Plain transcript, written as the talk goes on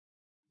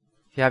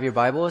If you have your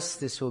Bibles,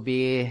 this will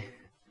be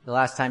the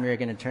last time you're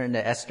going to turn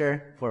to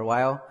Esther for a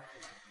while.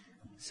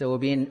 So we'll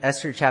be in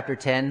Esther chapter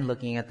 10,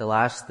 looking at the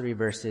last 3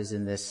 verses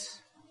in this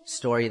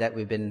story that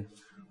we've been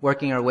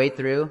working our way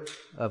through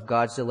of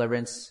God's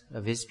deliverance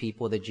of his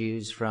people, the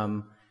Jews,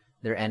 from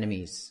their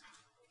enemies.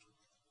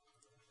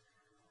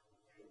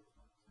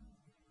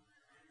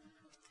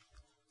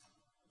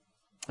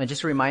 And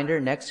just a reminder,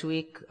 next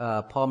week,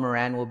 Paul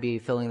Moran will be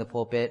filling the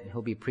pulpit.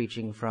 He'll be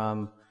preaching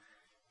from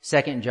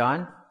 2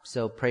 John.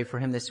 So pray for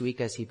him this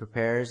week as he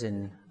prepares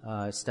and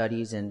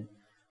studies and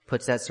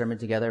puts that sermon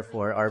together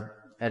for our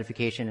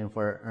edification and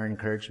for our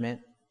encouragement.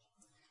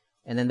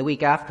 And then the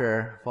week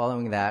after,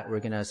 following that,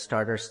 we're going to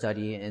start our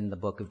study in the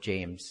book of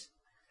James.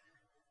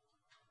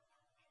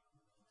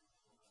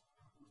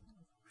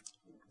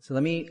 So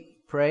let me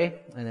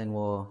pray, and then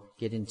we'll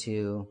get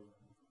into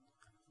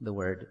the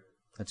word.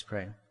 Let's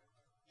pray.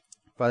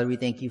 Father, we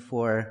thank you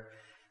for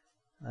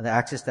the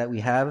access that we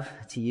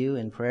have to you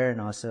in prayer,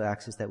 and also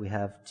access that we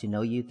have to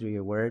know you through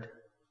your word.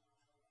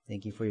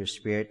 Thank you for your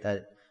spirit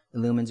that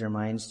illumines our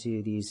minds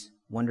to these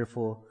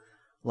wonderful,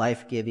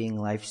 life-giving,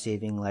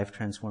 life-saving,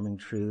 life-transforming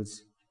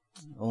truths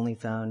only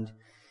found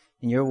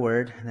in your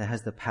word that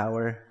has the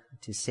power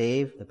to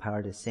save, the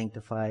power to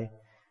sanctify,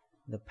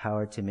 the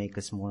power to make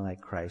us more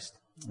like Christ.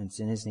 And it's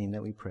in his name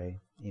that we pray.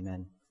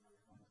 Amen.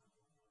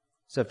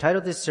 So I've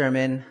titled this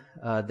sermon,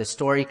 The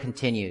Story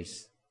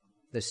Continues.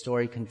 The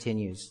Story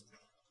Continues.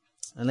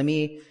 And let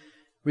me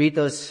read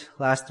those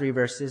last 3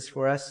 verses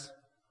for us.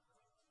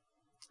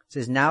 It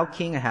says, Now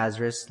King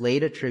Ahasuerus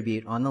laid a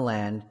tribute on the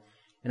land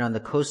and on the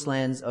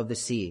coastlands of the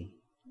sea,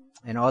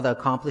 and all the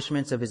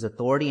accomplishments of his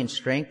authority and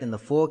strength, and the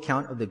full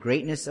account of the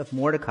greatness of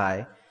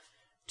Mordecai,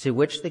 to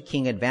which the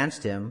king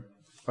advanced him,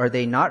 are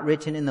they not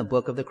written in the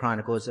book of the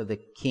chronicles of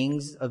the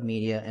kings of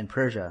Media and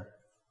Persia?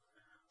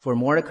 For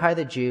Mordecai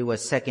the Jew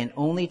was second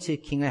only to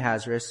King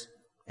Ahasuerus,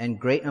 and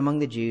great among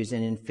the Jews,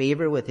 and in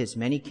favor with his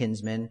many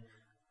kinsmen,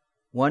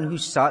 one who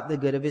sought the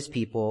good of his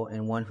people,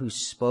 and one who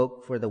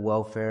spoke for the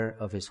welfare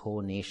of his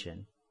whole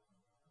nation.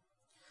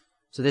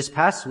 So this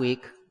past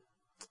week,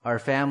 our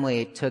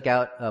family took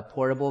out a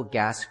portable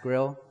gas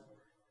grill,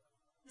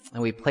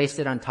 and we placed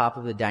it on top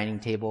of the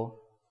dining table.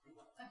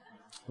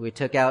 We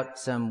took out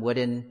some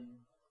wooden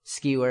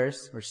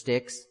skewers or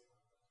sticks.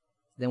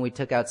 Then we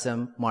took out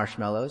some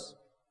marshmallows,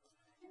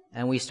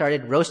 and we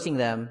started roasting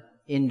them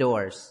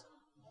indoors,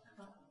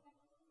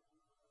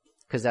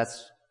 because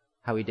that's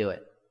how we do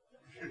it.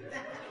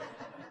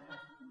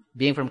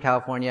 Being from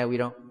California, we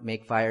don't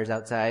make fires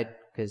outside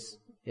because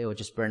it will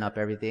just burn up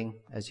everything,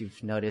 as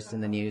you've noticed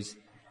in the news.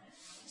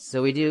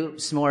 So we do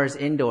s'mores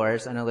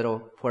indoors on a little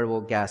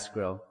portable gas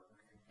grill.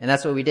 And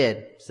that's what we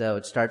did. So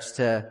it starts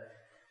to,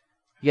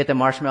 you get the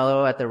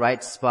marshmallow at the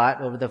right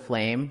spot over the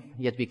flame.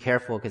 You have to be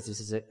careful because this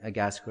is a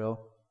gas grill.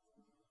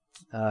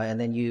 And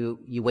then you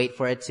wait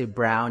for it to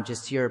brown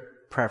just to your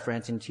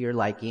preference and to your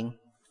liking.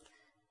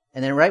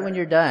 And then right when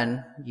you're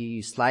done,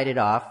 you slide it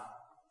off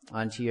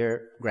onto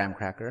your graham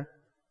cracker.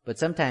 But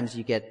sometimes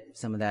you get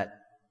some of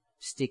that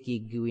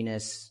sticky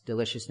gooiness,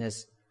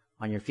 deliciousness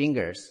on your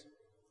fingers.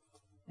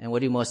 And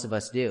what do most of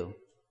us do?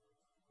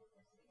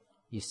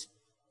 You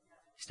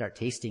start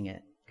tasting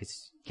it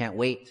because you can't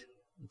wait.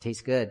 It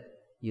tastes good.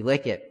 You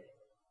lick it.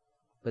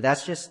 But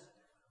that's just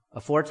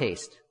a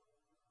foretaste.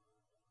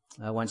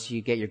 Once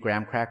you get your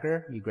graham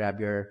cracker, you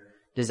grab your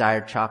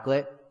desired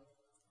chocolate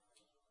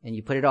and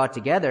you put it all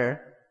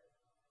together,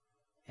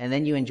 and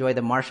then you enjoy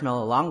the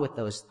marshmallow along with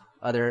those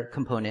other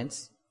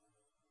components.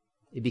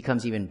 It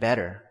becomes even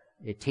better.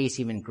 It tastes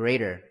even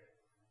greater.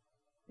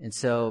 And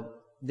so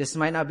this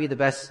might not be the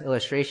best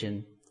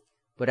illustration,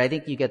 but I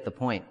think you get the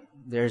point.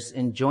 There's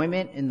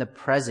enjoyment in the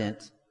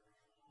present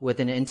with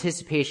an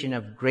anticipation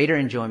of greater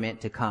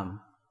enjoyment to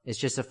come. It's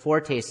just a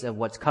foretaste of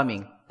what's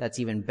coming that's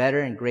even better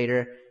and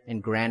greater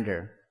and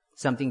grander.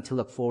 Something to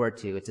look forward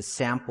to. It's a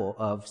sample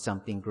of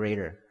something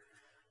greater.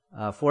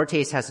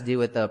 Foretaste has to do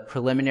with the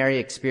preliminary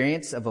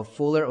experience of a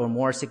fuller or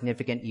more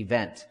significant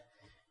event.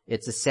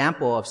 It's a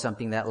sample of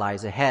something that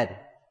lies ahead.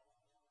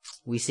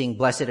 We sing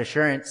Blessed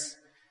Assurance,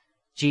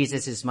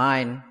 Jesus is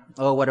mine.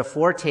 Oh, what a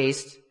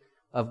foretaste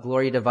of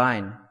glory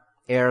divine,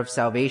 heir of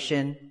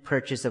salvation,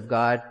 purchase of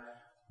God,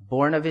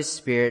 born of his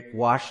Spirit,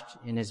 washed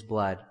in his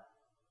blood.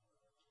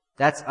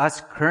 That's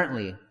us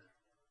currently,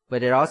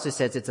 but it also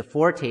says it's a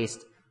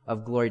foretaste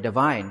of glory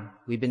divine.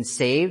 We've been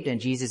saved and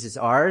Jesus is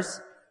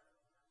ours,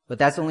 but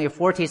that's only a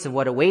foretaste of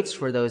what awaits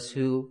for those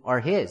who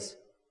are his.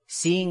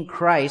 Seeing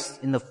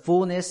Christ in the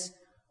fullness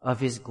of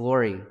his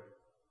glory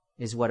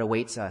is what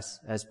awaits us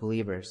as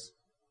believers.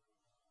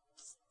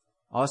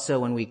 Also,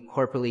 when we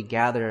corporately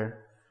gather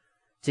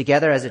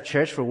together as a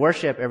church for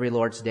worship every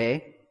Lord's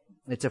Day,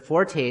 it's a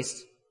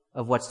foretaste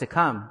of what's to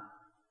come.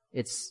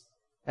 It's,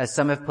 as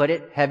some have put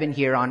it, heaven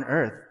here on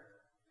earth.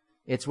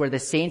 It's where the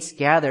saints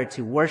gather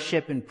to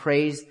worship and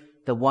praise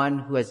the one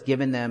who has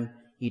given them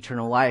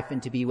eternal life,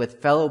 and to be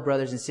with fellow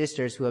brothers and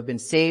sisters who have been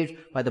saved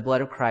by the blood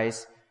of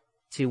Christ,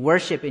 to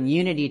worship in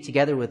unity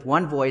together with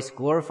one voice,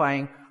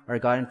 glorifying our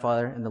God and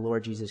Father and the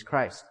Lord Jesus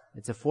Christ.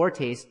 It's a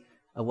foretaste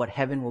of what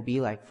heaven will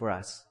be like for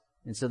us.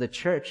 And so the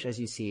church, as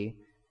you see,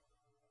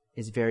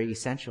 is very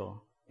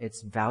essential.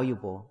 It's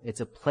valuable. It's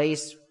a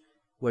place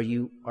where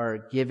you are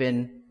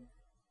given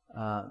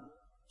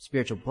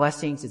spiritual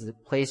blessings. It's a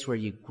place where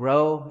you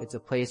grow. It's a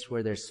place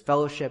where there's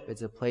fellowship.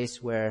 It's a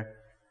place where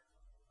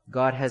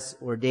God has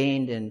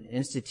ordained and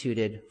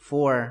instituted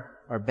for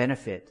our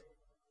benefit,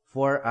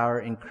 for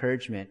our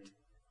encouragement,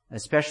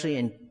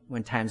 especially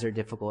when times are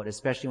difficult,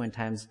 especially when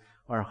times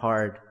are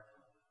hard,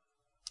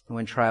 and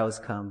when trials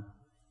come.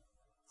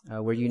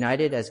 We're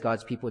united as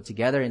God's people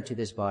together into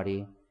this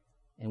body,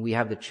 and we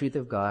have the truth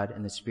of God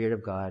and the Spirit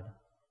of God,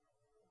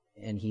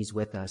 and He's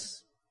with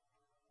us.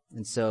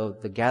 And so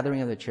the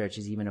gathering of the church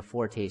is even a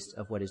foretaste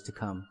of what is to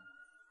come.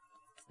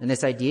 And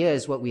this idea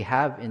is what we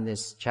have in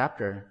this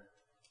chapter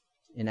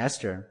in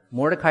Esther.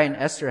 Mordecai and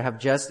Esther have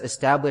just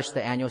established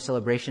the annual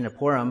celebration of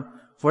Purim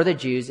for the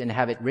Jews and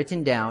have it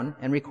written down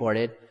and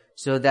recorded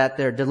so that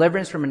their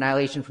deliverance from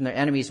annihilation from their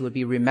enemies would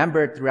be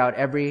remembered throughout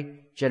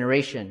every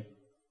generation.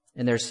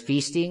 And there's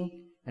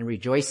feasting and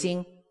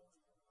rejoicing.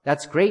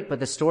 That's great, but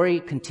the story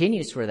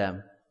continues for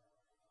them.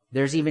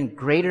 There's even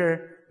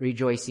greater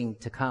rejoicing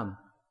to come.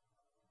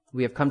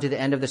 We have come to the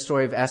end of the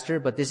story of Esther,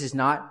 but this is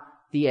not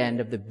the end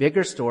of the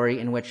bigger story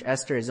in which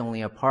Esther is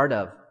only a part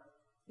of.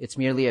 It's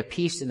merely a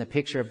piece in the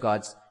picture of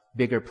God's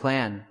bigger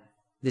plan.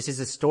 This is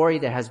a story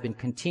that has been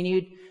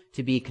continued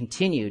to be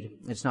continued.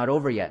 It's not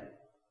over yet.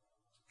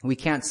 We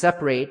can't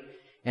separate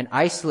and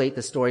isolate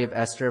the story of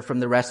Esther from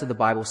the rest of the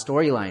Bible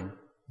storyline.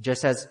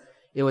 Just as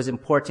it was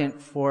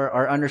important for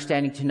our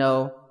understanding to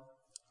know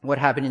what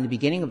happened in the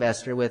beginning of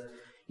Esther with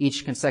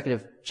each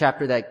consecutive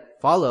chapter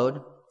that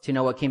followed, to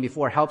know what came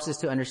before helps us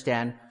to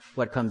understand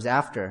what comes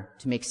after,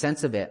 to make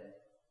sense of it.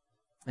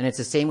 And it's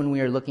the same when we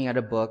are looking at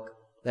a book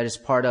that is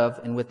part of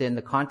and within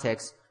the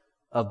context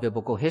of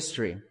biblical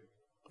history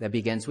that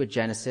begins with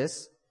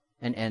Genesis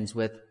and ends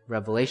with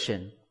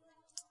Revelation.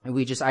 And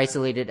we just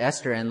isolated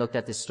Esther and looked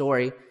at this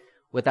story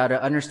without an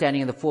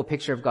understanding of the full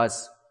picture of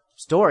God's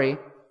story.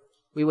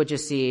 We would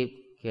just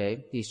see,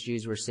 okay, these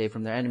Jews were saved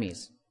from their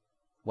enemies.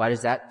 Why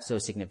is that so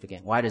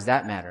significant? Why does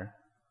that matter?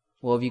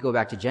 Well, if you go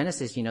back to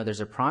Genesis,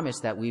 there's a promise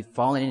that we've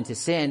fallen into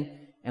sin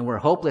and we're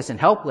hopeless and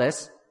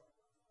helpless.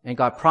 And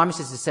God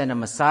promises to send a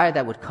Messiah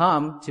that would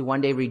come to one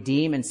day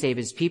redeem and save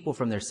His people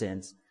from their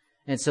sins.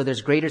 And so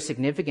there's greater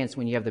significance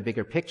when you have the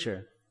bigger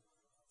picture.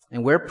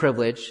 And we're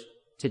privileged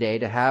today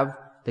to have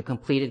the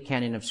completed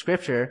canon of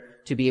Scripture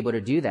to be able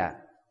to do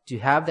that, to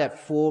have that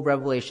full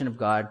revelation of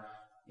God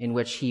in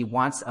which He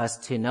wants us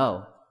to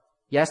know.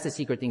 Yes, the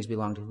secret things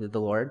belong to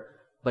the Lord,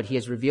 but He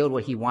has revealed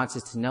what He wants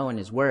us to know in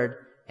His Word,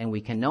 and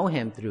we can know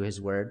Him through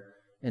His Word.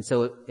 And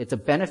so it's a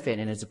benefit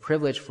and it's a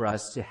privilege for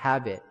us to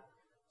have it.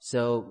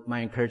 So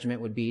my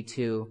encouragement would be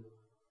to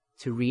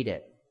read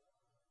it,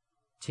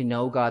 to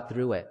know God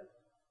through it,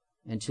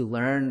 and to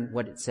learn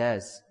what it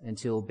says and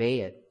to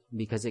obey it,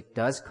 because it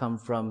does come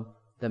from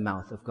the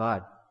mouth of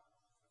God.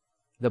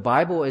 The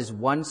Bible is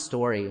one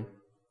story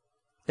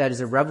that is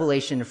a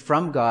revelation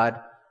from God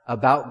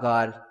about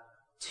God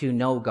to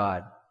know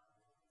God.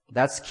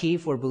 That's key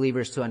for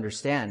believers to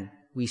understand.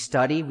 We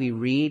study, we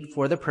read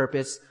for the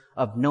purpose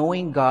of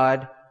knowing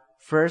God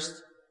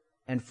first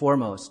and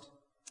foremost.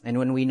 And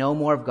when we know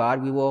more of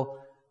God, we will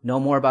know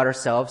more about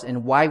ourselves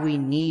and why we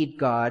need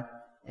God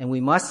and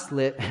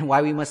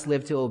why we must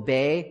live to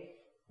obey,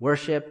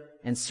 worship,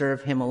 and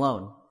serve Him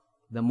alone.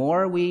 The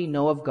more we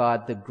know of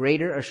God, the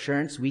greater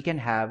assurance we can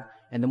have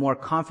and the more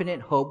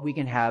confident hope we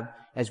can have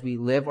as we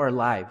live our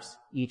lives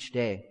each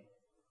day.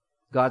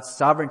 God's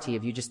sovereignty,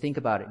 if you just think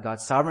about it,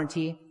 God's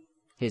sovereignty,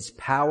 His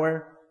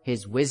power,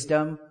 His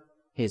wisdom,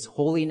 His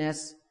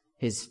holiness,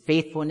 His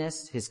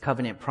faithfulness, His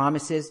covenant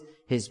promises,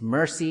 His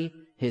mercy,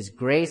 His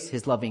grace,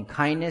 His loving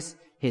kindness,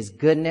 His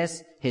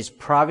goodness, His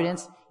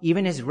providence,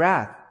 even His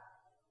wrath.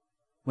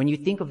 When you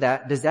think of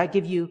that, does that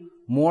give you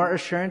more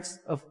assurance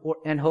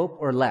and hope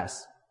or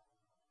less?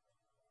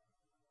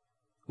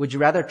 Would you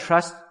rather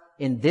trust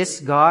in this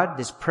God,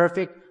 this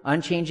perfect,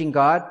 unchanging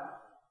God,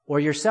 or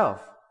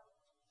yourself?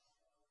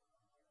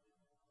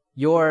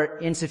 Your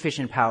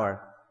insufficient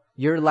power,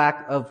 your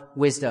lack of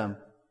wisdom,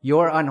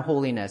 your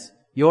unholiness,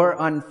 your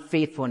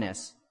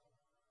unfaithfulness.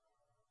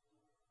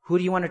 Who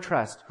do you want to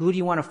trust? Who do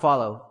you want to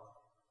follow?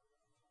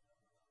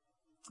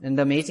 And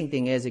the amazing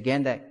thing is,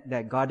 again,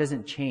 that God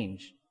doesn't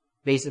change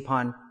based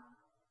upon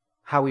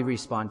how we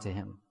respond to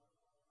Him.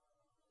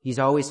 He's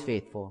always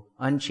faithful,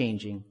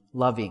 unchanging,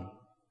 loving.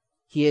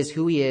 He is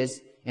who He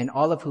is, and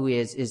all of who He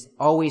is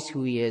always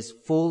who He is,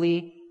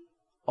 fully,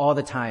 all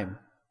the time.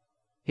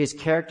 His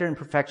character and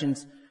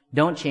perfections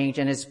don't change,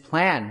 and His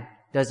plan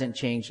doesn't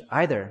change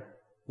either,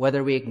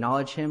 whether we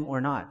acknowledge Him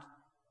or not.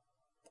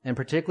 And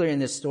particularly in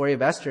this story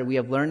of Esther, we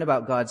have learned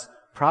about God's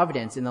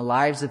providence in the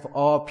lives of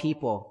all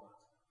people,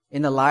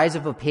 in the lives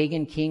of a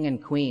pagan king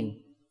and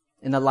queen,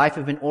 in the life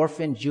of an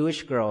orphan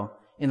Jewish girl,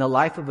 in the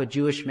life of a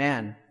Jewish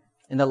man,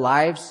 in the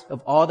lives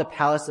of all the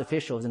palace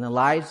officials, in the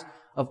lives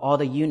of all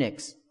the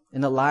eunuchs,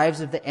 in the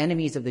lives of the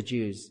enemies of the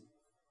Jews.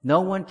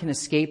 No one can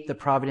escape the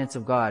providence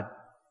of God.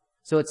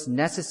 So it's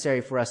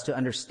necessary for us to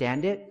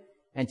understand it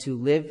and to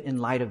live in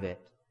light of it,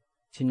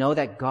 to know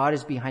that God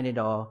is behind it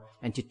all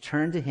and to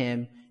turn to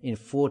him in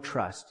full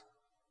trust.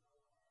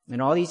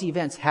 And all these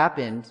events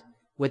happened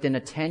within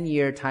a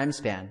 10-year time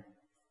span.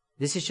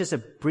 This is just a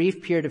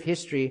brief period of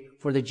history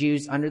for the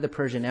Jews under the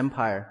Persian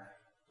Empire,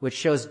 which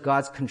shows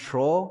God's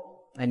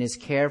control and his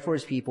care for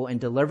his people in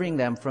delivering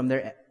them from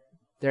their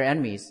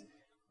enemies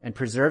and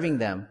preserving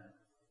them.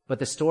 But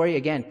the story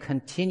again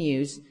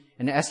continues,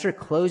 and Esther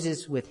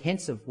closes with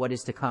hints of what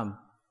is to come.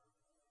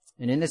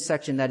 And in this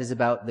section that is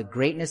about the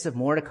greatness of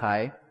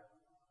Mordecai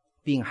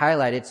being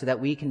highlighted so that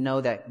we can know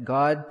that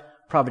God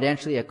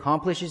providentially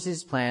accomplishes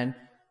his plan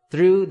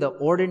through the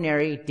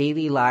ordinary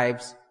daily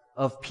lives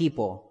of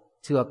people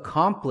to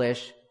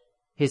accomplish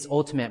his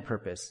ultimate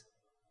purpose.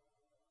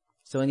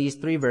 So in these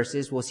 3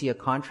 verses, we'll see a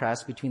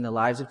contrast between the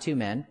lives of 2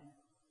 men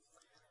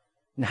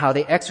and how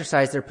they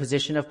exercise their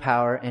position of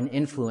power and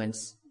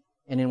influence,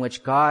 and in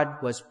which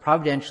God was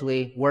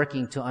providentially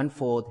working to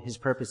unfold his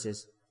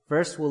purposes.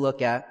 First, we'll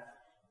look at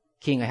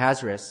King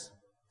Ahasuerus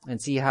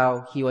and see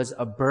how he was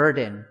a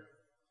burden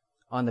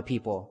on the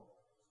people.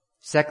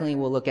 Secondly,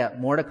 we'll look at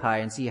Mordecai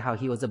and see how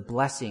he was a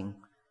blessing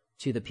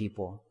to the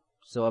people.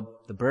 So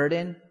the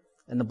burden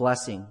and the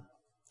blessing.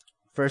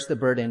 First, the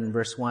burden in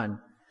verse 1.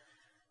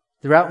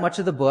 Throughout much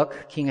of the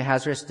book, King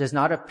Ahasuerus does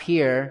not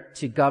appear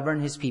to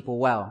govern his people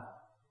well.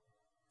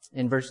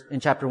 In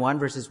chapter 1,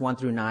 verses 1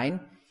 through 9,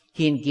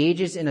 he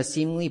engages in a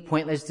seemingly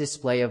pointless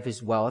display of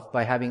his wealth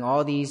by having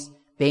all these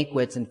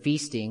banquets and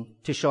feasting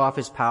to show off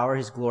his power,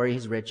 his glory,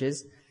 his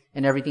riches,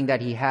 and everything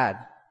that he had.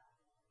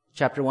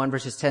 Chapter 1,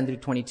 verses 10 through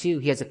 22,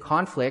 he has a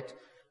conflict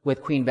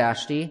with Queen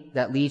Vashti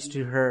that leads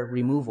to her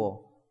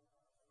removal.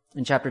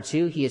 In chapter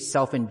 2, he is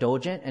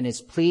self-indulgent and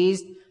is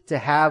pleased to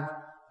have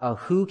a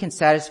who can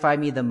satisfy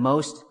me the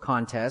most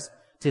contest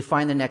to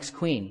find the next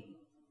queen.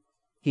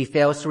 He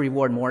fails to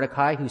reward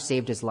Mordecai, who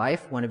saved his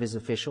life, one of his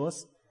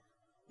officials.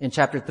 In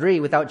chapter 3,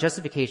 without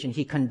justification,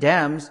 he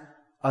condemns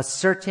a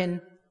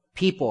certain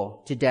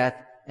people to death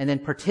and then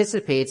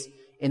participates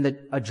in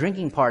a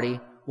drinking party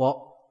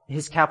while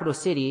his capital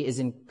city is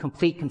in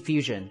complete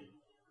confusion.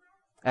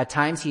 At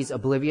times, he's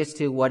oblivious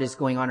to what is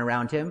going on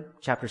around him,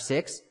 chapter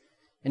 6,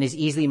 and is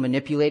easily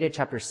manipulated,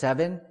 chapter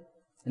 7.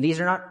 And these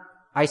are not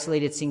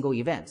isolated single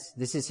events.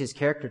 This is his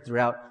character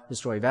throughout the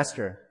story of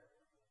Esther.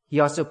 He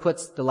also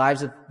puts the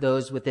lives of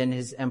those within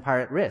his empire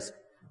at risk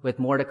with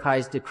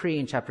Mordecai's decree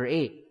in chapter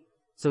 8.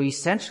 So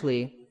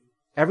essentially,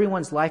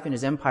 everyone's life in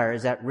his empire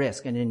is at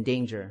risk and in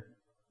danger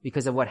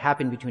because of what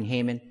happened between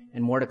Haman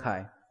and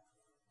Mordecai.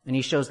 And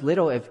he shows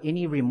little, if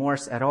any,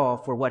 remorse at all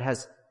for what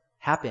has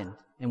happened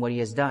and what he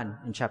has done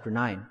in chapter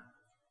 9.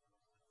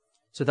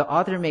 So the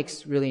author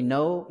makes really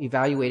no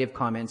evaluative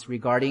comments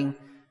regarding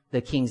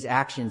the king's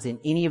actions in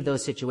any of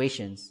those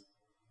situations.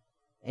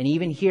 And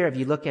even here, if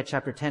you look at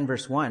chapter 10,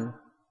 verse 1,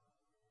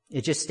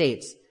 it just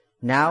states,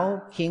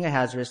 now King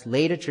Ahasuerus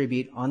laid a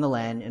tribute on the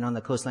land and on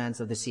the coastlands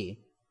of the sea.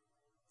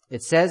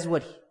 It says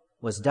what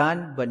was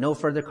done, but no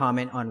further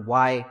comment on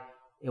why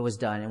it was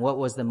done and what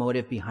was the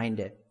motive behind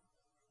it.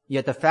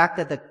 Yet the fact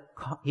that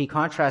he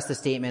contrasts the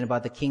statement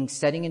about the king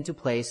setting into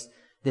place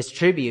this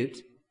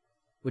tribute,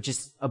 which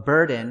is a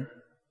burden,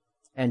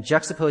 and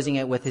juxtaposing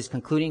it with his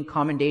concluding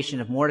commendation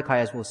of Mordecai,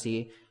 as we'll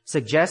see,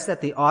 suggests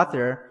that the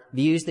author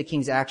views the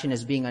king's action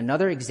as being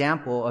another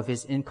example of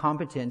his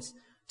incompetence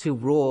to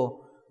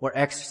rule or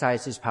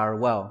exercise his power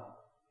well.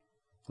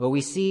 What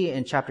we see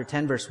in chapter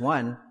 10, verse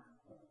 1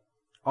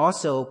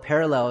 also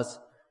parallels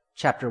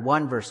chapter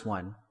 1, verse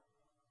 1.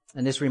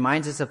 And this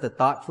reminds us of the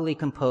thoughtfully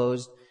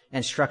composed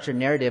and structured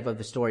narrative of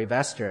the story of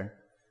Esther.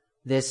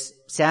 This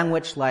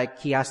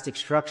sandwich-like chiastic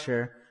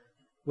structure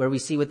where we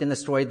see within the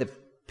story the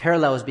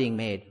parallels being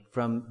made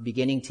from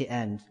beginning to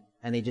end,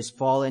 and they just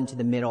fall into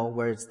the middle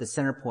where it's the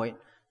center point,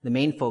 the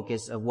main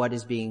focus of what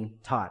is being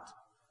taught.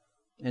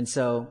 And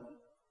so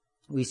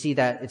we see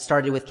that it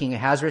started with King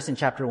Ahasuerus in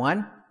chapter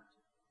 1,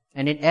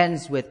 and it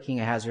ends with King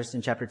Ahasuerus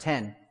in chapter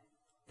 10.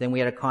 Then we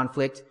had a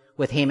conflict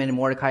with Haman and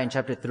Mordecai in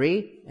chapter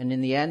 3, and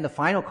in the end, the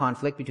final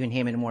conflict between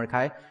Haman and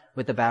Mordecai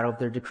with the battle of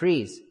their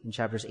decrees in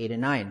chapters 8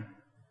 and 9.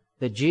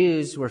 The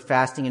Jews were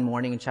fasting and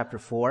mourning in chapter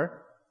 4,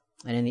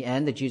 and in the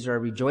end, the Jews are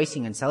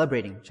rejoicing and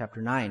celebrating,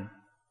 chapter 9.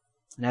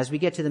 And as we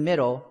get to the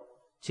middle,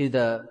 to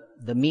the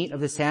meat of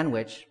the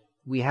sandwich,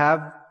 we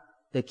have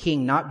the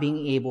king not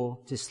being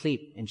able to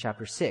sleep in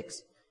chapter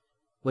 6,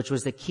 which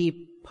was the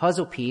key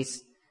puzzle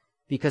piece,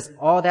 because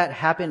all that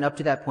happened up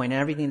to that point and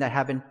everything that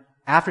happened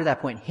after that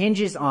point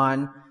hinges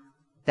on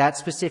that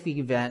specific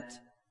event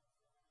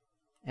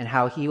and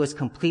how he was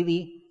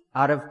completely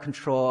out of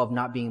control of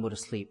not being able to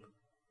sleep.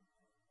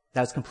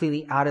 That was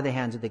completely out of the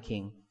hands of the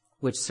king,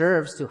 which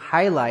serves to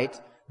highlight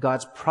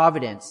God's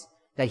providence,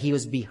 that he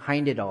was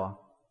behind it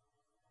all.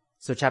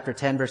 So chapter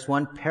 10, verse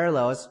 1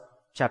 parallels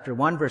chapter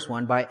 1, verse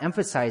 1 by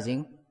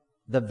emphasizing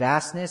the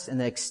vastness and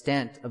the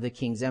extent of the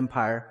king's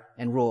empire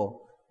and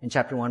rule. In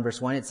chapter 1,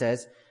 verse 1, it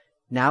says,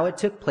 now it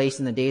took place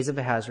in the days of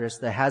Ahasuerus,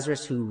 the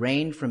Ahasuerus who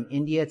reigned from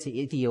India to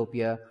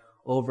Ethiopia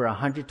over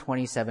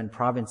 127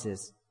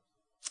 provinces.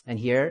 And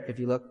here, if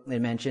you look, it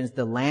mentions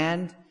the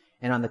land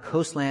and on the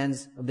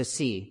coastlands of the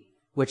sea,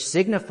 which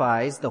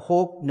signifies the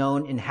whole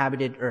known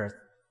inhabited earth.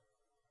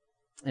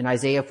 In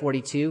Isaiah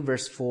 42,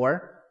 verse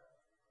 4,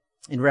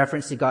 in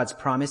reference to God's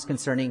promise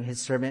concerning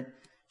his servant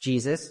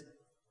Jesus,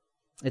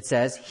 it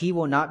says, "He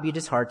will not be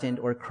disheartened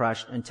or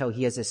crushed until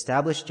he has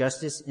established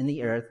justice in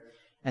the earth,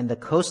 and the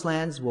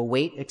coastlands will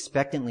wait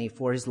expectantly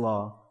for his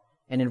law."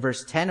 And in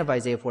verse 10 of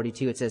Isaiah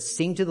 42, it says,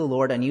 "Sing to the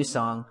Lord a new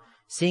song,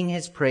 sing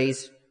his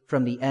praise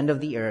from the end of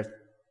the earth,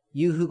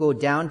 you who go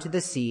down to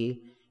the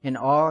sea, and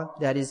all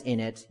that is in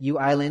it, you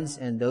islands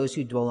and those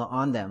who dwell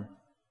on them."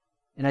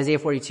 In Isaiah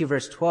 42,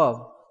 verse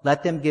 12,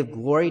 "Let them give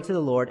glory to the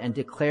Lord and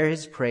declare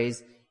his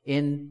praise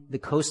in the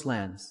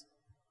coastlands."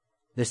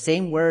 The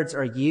same words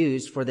are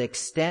used for the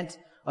extent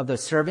of the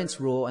servant's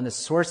rule and the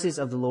sources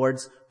of the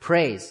Lord's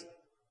praise.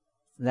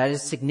 And that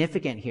is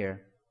significant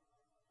here.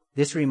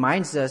 This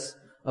reminds us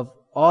of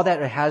all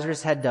that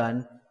Ahasuerus had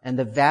done and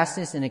the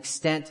vastness and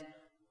extent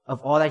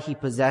of all that he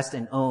possessed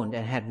and owned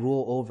and had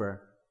rule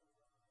over.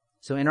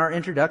 So in our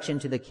introduction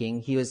to the king,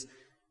 he was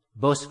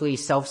boastfully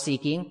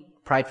self-seeking,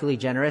 pridefully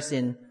generous,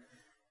 and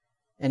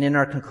in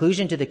our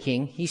conclusion to the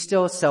king, he's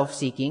still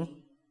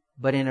self-seeking,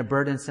 but in a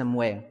burdensome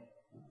way.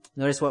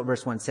 Notice what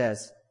verse 1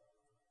 says.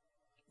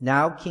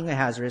 "Now King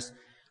Ahasuerus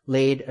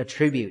laid a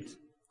tribute."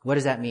 What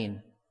does that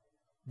mean?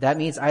 That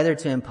means either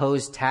to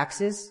impose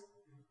taxes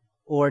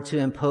or to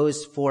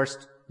impose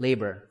forced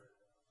labor.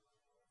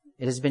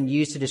 It has been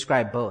used to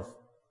describe both.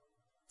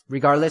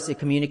 Regardless, it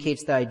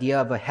communicates the idea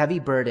of a heavy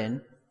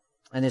burden,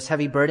 and this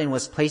heavy burden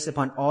was placed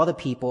upon all the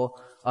people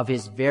of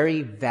his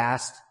very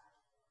vast,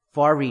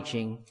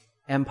 far-reaching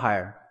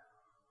empire.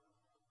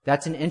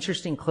 That's an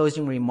interesting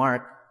closing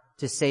remark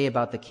to say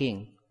about the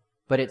king,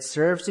 but it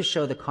serves to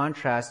show the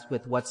contrast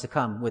with what's to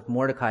come, with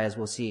Mordecai, as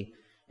we'll see.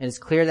 And it's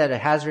clear that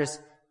Ahasuerus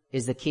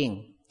is the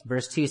king.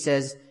 Verse 2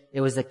 says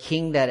it was the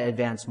king that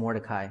advanced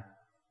Mordecai.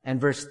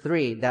 And verse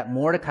 3, that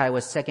Mordecai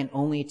was second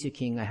only to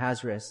King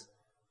Ahasuerus.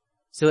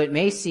 So it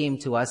may seem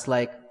to us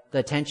like the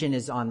attention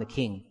is on the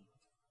king.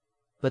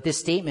 But this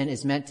statement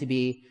is meant to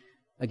be,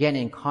 again,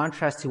 in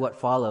contrast to what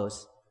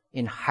follows,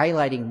 in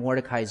highlighting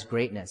Mordecai's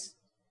greatness,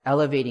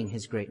 elevating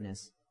his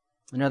greatness.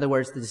 In other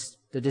words,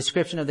 the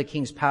description of the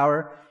king's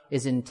power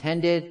is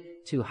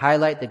intended to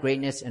highlight the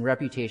greatness and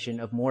reputation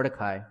of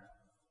Mordecai.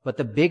 But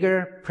the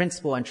bigger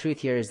principle and truth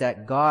here is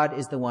that God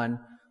is the one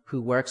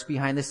who works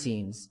behind the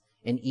scenes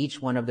in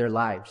each one of their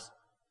lives.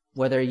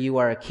 Whether you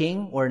are a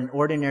king or an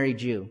ordinary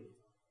Jew,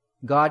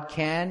 God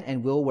can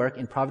and will work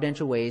in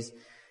providential ways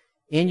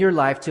in your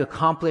life to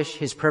accomplish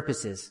his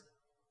purposes.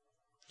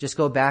 Just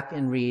go back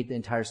and read the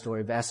entire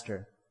story of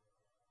Esther.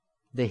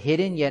 The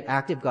hidden yet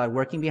active God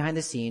working behind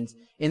the scenes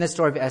in the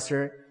story of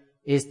Esther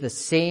is the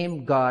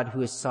same God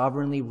who is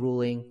sovereignly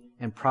ruling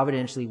and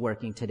providentially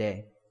working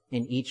today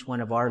in each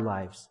one of our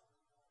lives.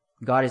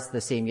 God is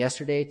the same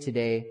yesterday,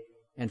 today,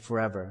 and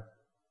forever.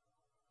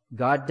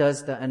 God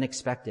does the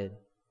unexpected.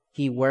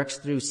 He works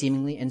through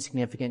seemingly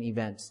insignificant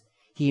events.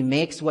 He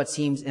makes what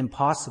seems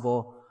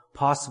impossible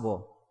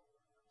possible.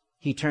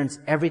 He turns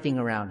everything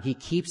around. He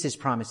keeps his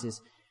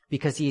promises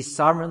because he is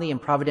sovereignly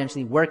and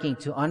providentially working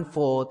to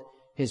unfold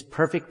his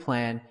perfect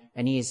plan,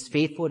 and he is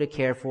faithful to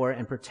care for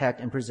and protect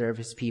and preserve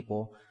his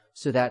people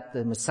so that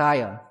the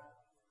Messiah,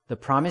 the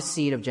promised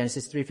seed of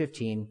Genesis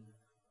 3:15,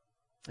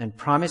 and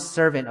promised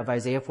servant of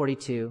Isaiah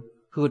 42,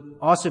 who would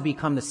also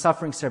become the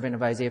suffering servant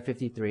of Isaiah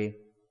 53,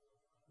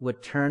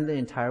 would turn the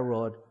entire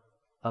world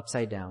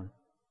upside down.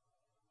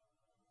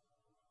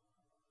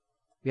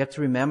 We have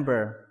to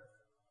remember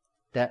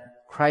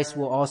that Christ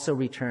will also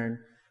return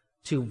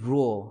to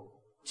rule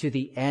to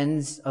the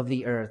ends of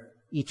the earth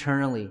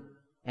eternally,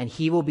 and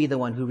he will be the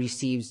one who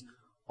receives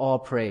all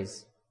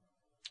praise.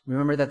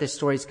 Remember that this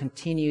story is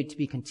continued to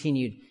be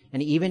continued,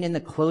 and even in the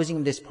closing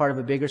of this part of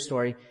a bigger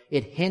story,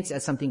 it hints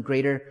at something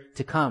greater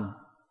to come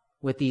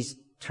with these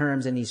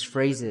terms and these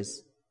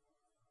phrases.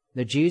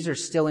 The Jews are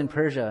still in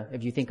Persia,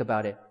 if you think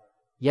about it.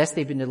 Yes,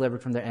 they've been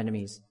delivered from their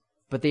enemies,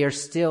 but they are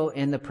still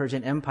in the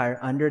Persian Empire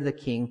under the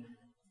king,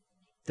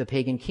 the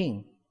pagan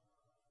king.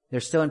 They're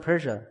still in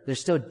Persia. They're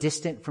still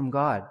distant from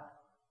God.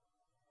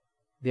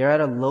 They're at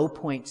a low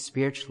point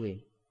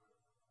spiritually.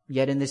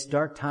 Yet in this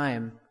dark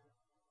time,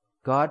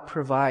 God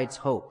provides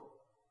hope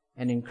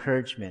and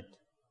encouragement.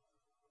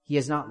 He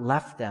has not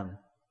left them.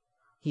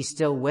 He's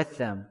still with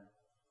them.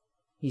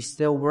 He's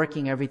still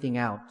working everything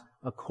out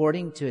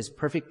according to his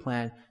perfect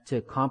plan to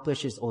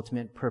accomplish his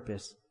ultimate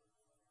purpose.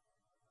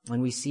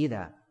 And we see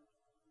that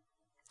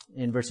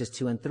in verses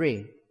 2 and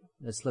 3.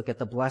 Let's look at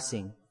the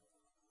blessing.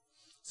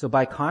 So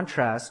by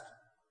contrast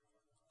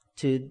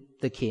to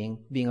the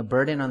king being a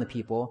burden on the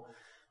people,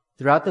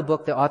 throughout the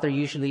book, the author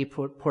usually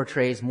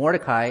portrays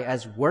Mordecai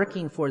as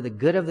working for the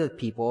good of the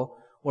people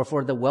or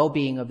for the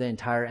well-being of the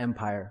entire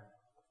empire.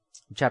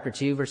 Chapter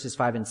 2, verses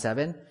 5 and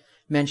 7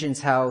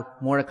 mentions how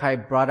Mordecai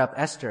brought up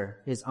Esther,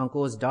 his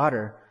uncle's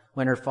daughter.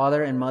 When her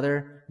father and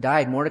mother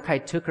died, Mordecai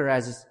took her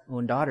as his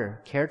own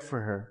daughter, cared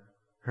for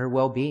her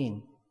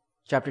well-being.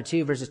 Chapter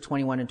 2, verses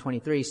 21 and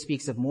 23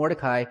 speaks of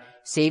Mordecai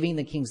saving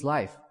the king's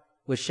life,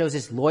 which shows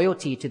his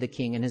loyalty to the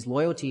king and his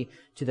loyalty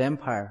to the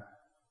empire.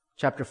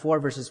 chapter 4,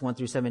 verses 1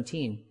 through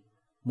 17.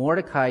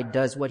 Mordecai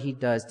does what he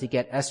does to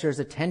get Esther's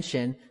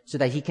attention so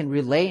that he can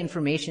relay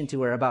information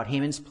to her about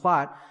Haman's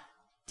plot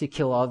to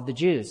kill all of the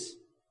Jews.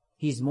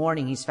 He's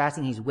mourning, he's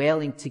fasting, he's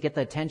wailing to get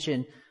the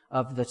attention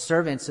of the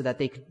servants so that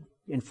they could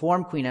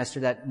inform Queen Esther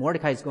that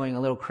Mordecai is going a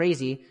little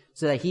crazy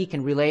so that he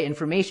can relay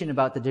information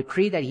about the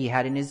decree that he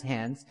had in his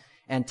hands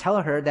and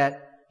tell her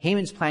that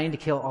Haman's planning to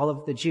kill all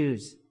of the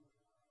Jews.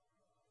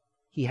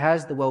 He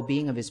has the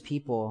well-being of his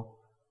people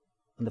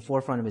in the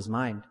forefront of his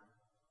mind.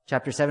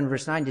 Chapter 7,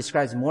 verse 9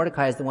 describes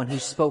Mordecai as the one who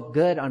spoke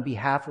good on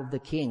behalf of the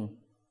king.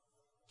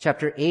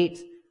 Chapter 8,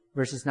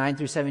 verses 9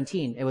 through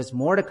 17, it was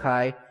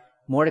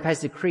Mordecai's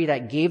decree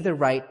that gave the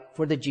right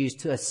for the Jews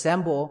to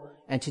assemble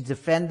and to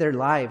defend their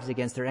lives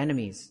against their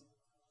enemies.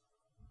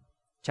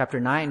 Chapter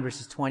 9,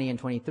 verses 20 and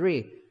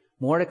 23,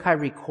 Mordecai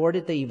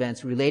recorded the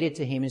events related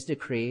to Haman's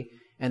decree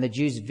and the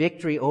Jews'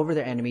 victory over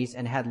their enemies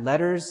and had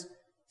letters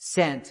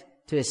sent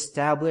to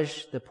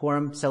establish the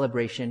Purim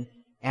celebration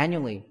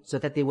annually so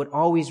that they would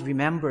always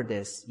remember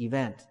this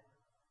event.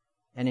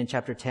 And in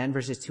chapter 10,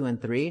 verses 2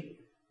 and 3,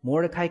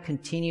 Mordecai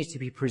continues to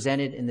be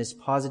presented in this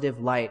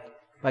positive light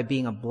by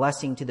being a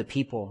blessing to the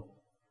people.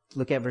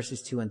 Look at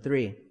verses 2 and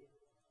 3.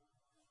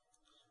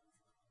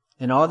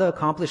 And all the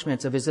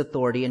accomplishments of his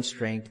authority and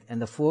strength and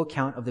the full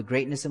account of the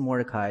greatness of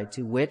Mordecai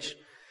to which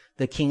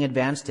the king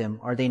advanced him,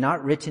 are they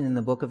not written in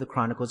the book of the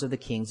Chronicles of the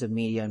kings of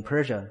Media and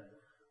Persia?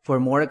 For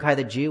Mordecai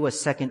the Jew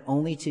was second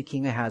only to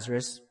King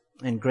Ahasuerus,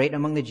 and great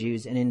among the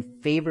Jews, and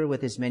in favor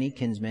with his many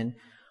kinsmen,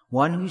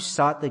 one who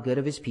sought the good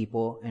of his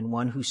people, and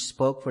one who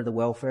spoke for the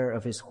welfare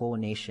of his whole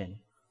nation.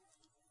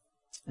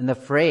 And the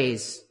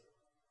phrase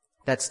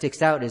that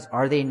sticks out is,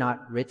 are they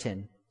not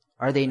written?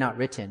 Are they not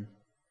written?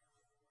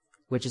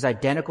 Which is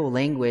identical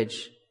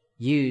language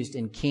used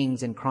in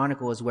Kings and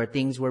Chronicles where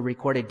things were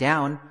recorded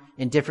down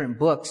in different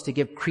books to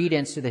give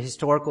credence to the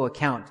historical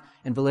account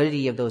and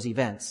validity of those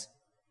events.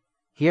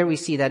 Here we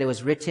see that it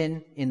was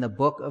written in the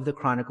book of the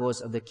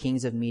Chronicles of the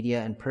kings of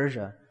Media and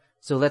Persia.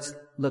 So let's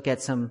look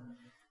at some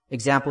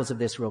examples of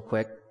this real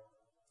quick.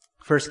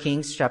 1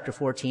 Kings chapter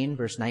 14,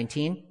 verse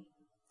 19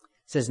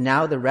 says,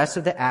 Now the rest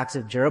of the acts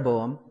of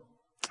Jeroboam,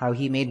 how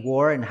he made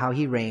war and how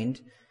he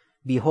reigned,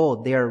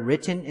 behold, they are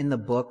written in the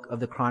book of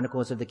the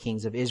Chronicles of the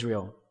kings of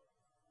Israel.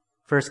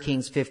 1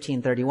 Kings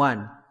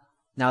 15:31.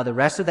 Now the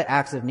rest of the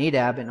acts of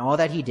Nadab and all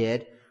that he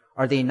did,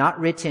 are they not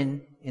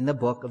written in the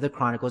book of the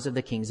Chronicles of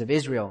the kings of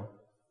Israel?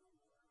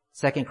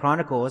 2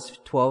 Chronicles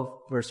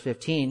 12, verse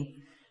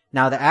 15.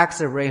 Now the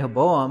acts of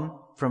Rehoboam,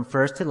 from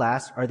first to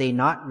last, are they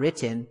not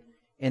written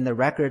in the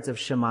records of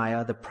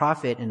Shemaiah the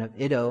prophet and of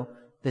Iddo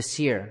the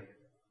seer?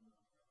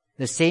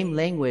 The same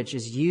language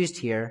is used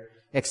here,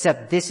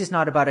 except this is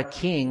not about a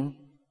king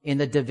in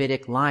the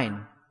Davidic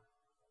line.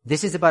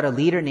 This is about a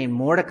leader named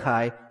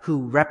Mordecai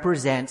who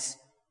represents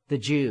the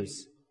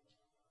Jews,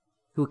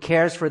 who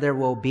cares for their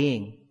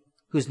well-being,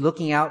 who's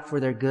looking out for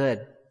their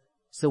good.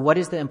 So what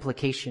is the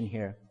implication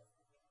here?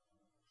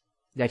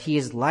 That he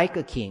is like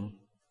a king.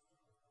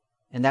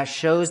 And that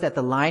shows that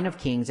the line of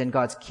kings and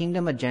God's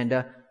kingdom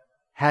agenda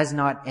has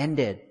not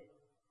ended.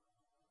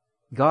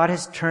 God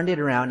has turned it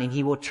around, and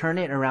he will turn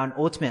it around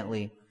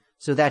ultimately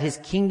so that his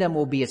kingdom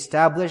will be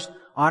established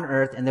on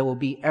earth and there will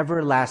be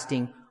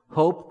everlasting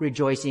hope,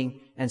 rejoicing,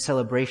 and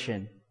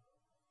celebration.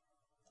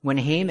 When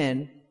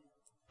Haman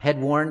had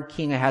worn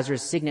King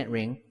Ahasuerus' signet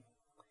ring,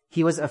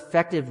 he was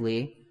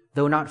effectively,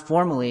 though not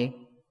formally,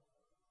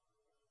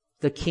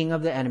 the king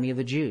of the enemy of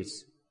the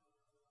Jews.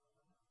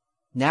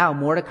 Now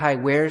Mordecai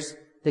wears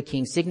the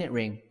king's signet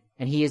ring,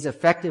 and he is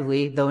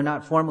effectively, though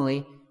not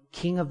formally,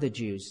 king of the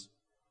Jews.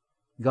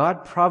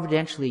 God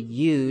providentially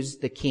used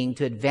the king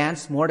to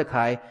advance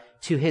Mordecai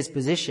to his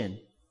position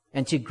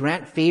and to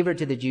grant favor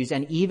to the Jews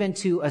and even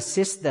to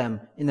assist them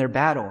in their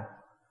battle.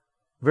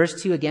 Verse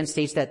 2 again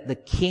states that the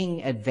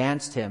king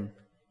advanced him.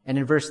 And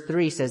in verse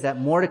 3 says that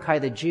Mordecai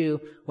the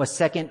Jew was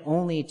second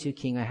only to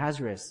King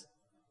Ahasuerus.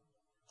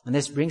 And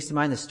this brings to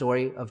mind the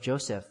story of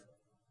Joseph,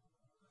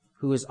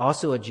 who was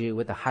also a Jew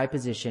with a high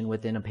position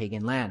within a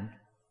pagan land,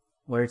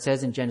 where it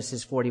says in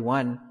Genesis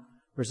 41,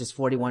 verses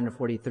 41 to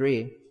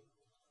 43,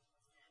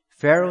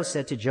 Pharaoh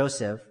said to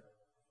Joseph,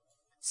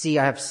 See,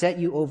 I have set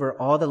you over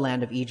all the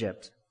land of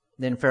Egypt.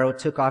 Then Pharaoh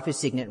took off his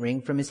signet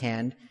ring from his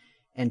hand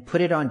and put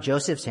it on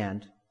Joseph's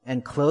hand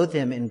and clothed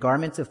him in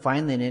garments of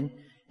fine linen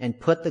and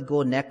put the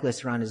gold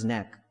necklace around his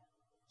neck.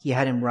 He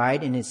had him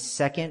ride in his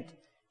second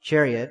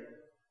chariot,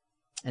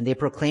 and they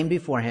proclaimed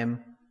before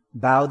him,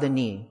 Bow the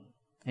knee.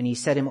 And he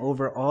set him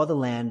over all the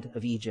land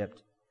of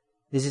Egypt.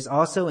 This is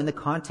also in the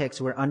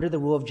context where under the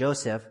rule of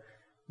Joseph,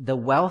 the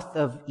wealth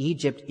of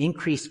Egypt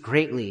increased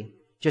greatly,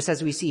 just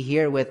as we see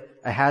here with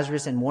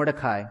Ahasuerus and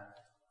Mordecai.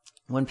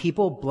 When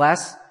people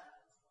bless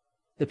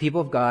the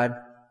people of God,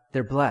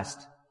 they're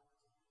blessed.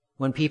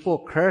 When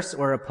people curse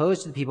or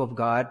oppose the people of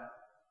God,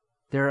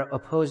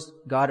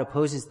 God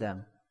opposes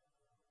them.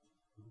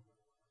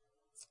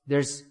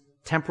 There's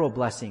temporal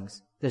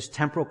blessings, there's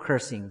temporal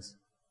cursings,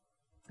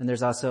 and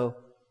there's also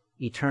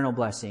eternal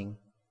blessing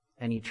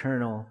and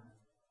eternal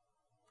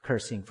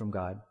cursing from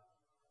God.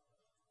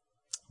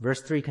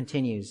 Verse 3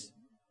 continues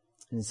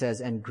and says,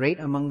 "And great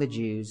among the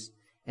Jews,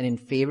 and in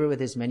favor with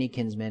his many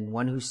kinsmen,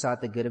 one who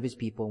sought the good of his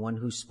people, one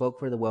who spoke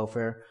for the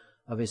welfare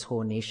of his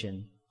whole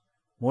nation."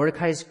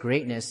 Mordecai's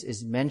greatness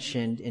is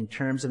mentioned in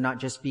terms of not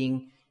just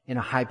being in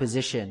a high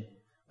position,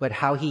 but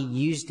how he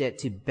used it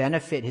to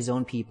benefit his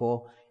own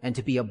people and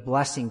to be a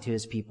blessing to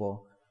his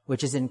people,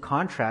 which is in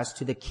contrast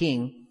to the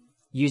king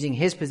using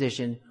his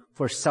position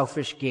for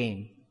selfish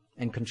gain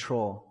and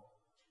control.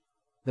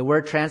 The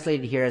word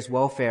translated here as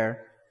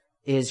welfare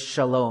is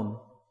shalom,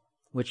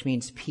 which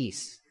means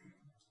peace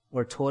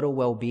or total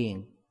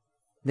well-being.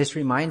 This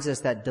reminds us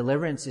that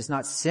deliverance is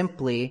not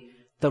simply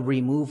the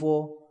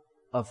removal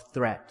of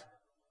threat.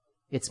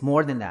 It's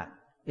more than that.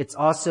 It's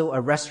also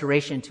a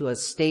restoration to a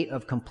state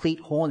of complete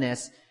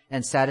wholeness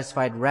and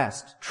satisfied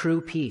rest,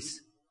 true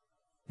peace.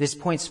 This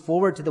points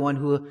forward to the one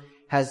who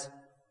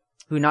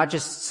not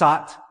just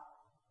sought,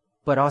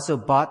 but also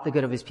bought the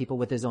good of his people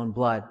with his own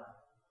blood,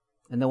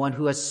 and the one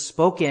who has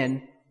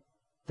spoken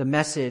the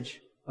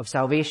message of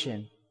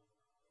salvation,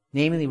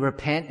 namely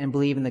repent and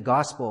believe in the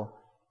gospel,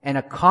 and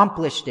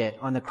accomplished it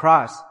on the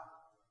cross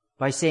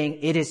by saying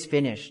it is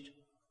finished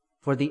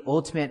for the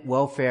ultimate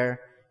welfare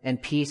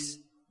and peace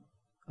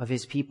of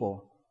his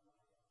people.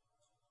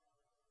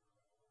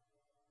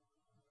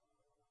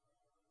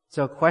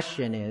 So a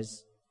question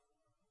is,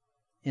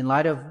 in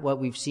light of what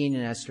we've seen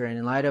in Esther and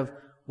in light of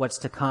what's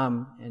to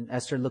come, and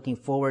Esther looking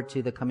forward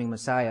to the coming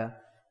Messiah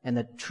and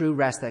the true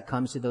rest that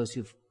comes to those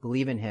who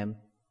believe in him,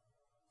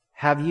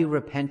 have you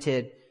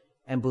repented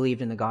and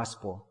believed in the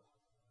gospel?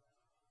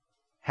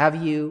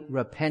 Have you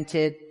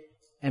repented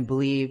and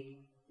believed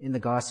in the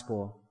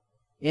gospel,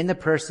 in the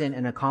person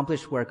and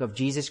accomplished work of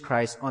Jesus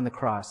Christ on the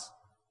cross?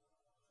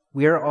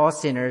 We are all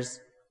sinners.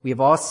 We have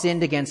all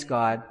sinned against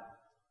God.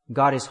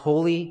 God is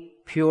holy,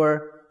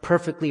 pure,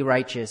 perfectly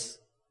righteous.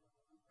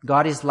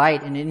 God is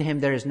light, and in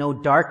him there is no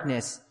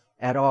darkness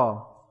at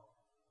all.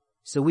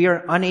 So we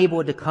are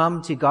unable to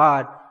come to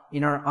God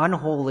in our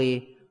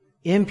unholy,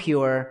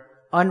 impure,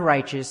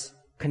 unrighteous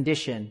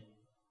condition.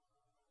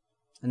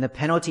 And the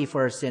penalty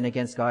for our sin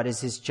against God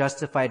is his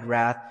justified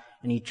wrath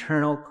and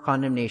eternal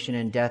condemnation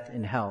and death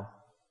in hell.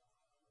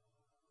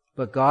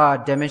 But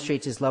God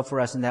demonstrates his love for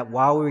us in that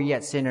while we were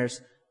yet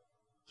sinners,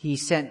 he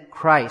sent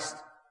Christ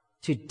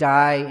to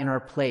die in our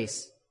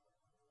place.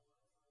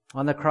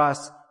 On the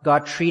cross,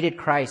 God treated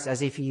Christ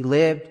as if he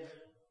lived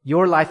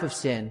your life of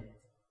sin,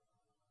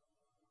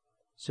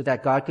 so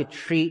that God could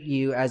treat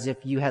you as if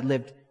you had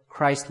lived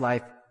Christ's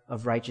life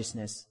of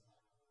righteousness.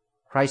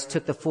 Christ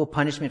took the full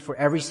punishment for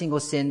every single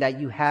sin that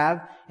you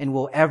have and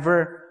will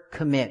ever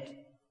commit,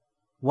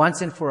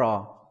 once and for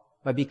all,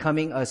 by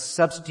becoming a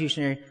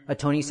substitutionary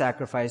atoning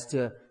sacrifice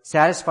to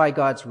satisfy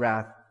God's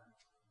wrath.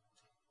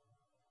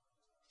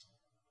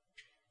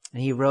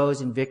 And he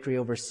rose in victory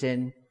over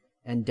sin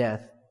and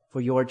death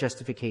for your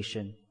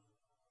justification.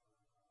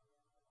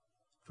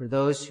 For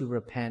those who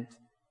repent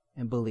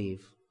and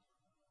believe,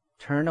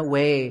 turn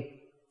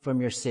away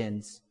from your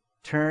sins,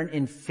 turn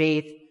in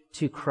faith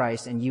to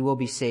Christ, and you will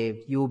be saved.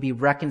 You will be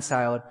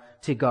reconciled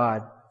to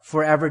God,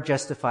 forever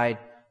justified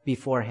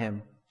before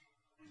him.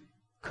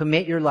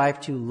 Commit your life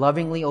to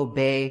lovingly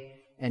obey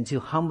and to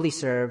humbly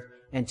serve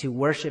and to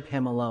worship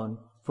him alone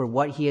for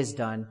what he has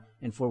done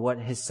and for what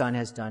his son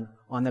has done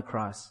on the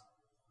cross.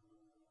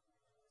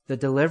 The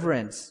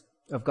deliverance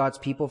of God's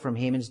people from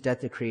Haman's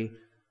death decree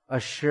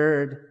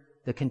assured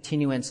the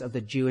continuance of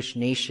the Jewish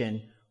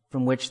nation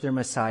from which their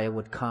Messiah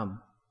would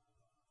come.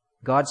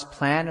 God's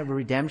plan of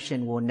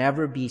redemption will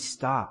never be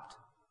stopped.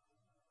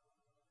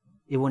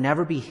 It will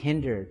never be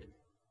hindered.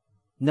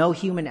 No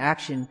human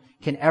action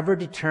can ever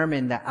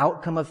determine the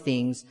outcome of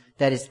things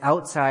that is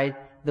outside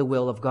the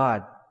will of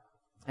God.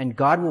 And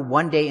God will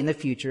one day in the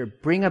future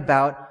bring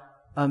about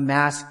a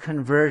mass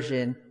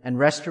conversion and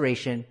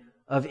restoration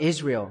of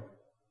Israel.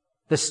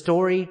 The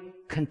story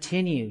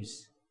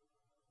continues.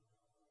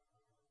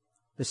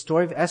 The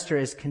story of Esther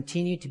is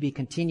continued to be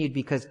continued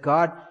because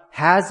God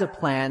has a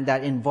plan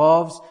that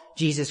involves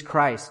Jesus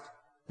Christ,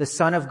 the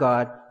Son of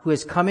God, who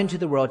has come into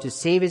the world to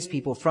save his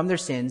people from their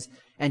sins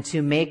and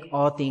to make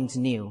all things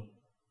new.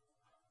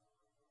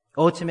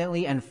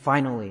 Ultimately and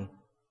finally,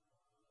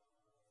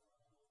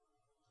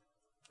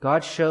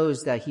 God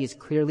shows that he is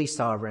clearly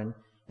sovereign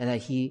and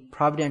that he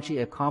providentially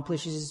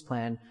accomplishes his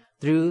plan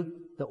through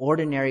the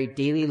ordinary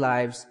daily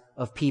lives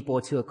of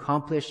people to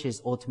accomplish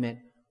his ultimate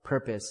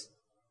purpose.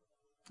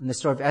 In the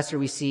story of Esther,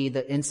 we see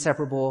the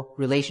inseparable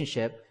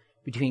relationship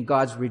between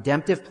God's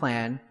redemptive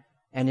plan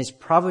and his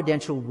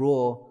providential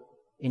rule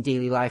in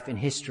daily life and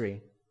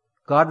history.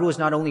 God rules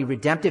not only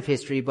redemptive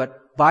history,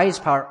 but by his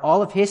power,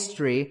 all of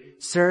history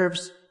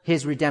serves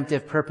his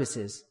redemptive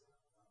purposes.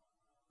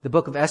 The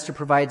book of Esther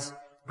provides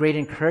great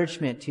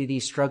encouragement to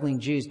these struggling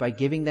Jews by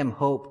giving them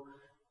hope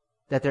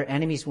that their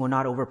enemies will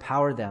not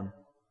overpower them,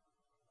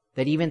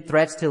 that even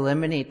threats to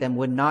eliminate them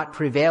would not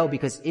prevail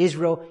because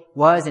Israel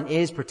was and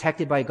is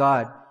protected by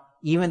God,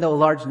 even though a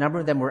large number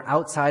of them were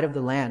outside of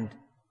the land.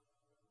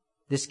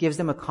 This gives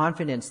them a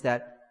confidence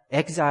that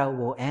exile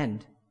will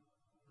end,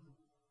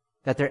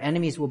 that their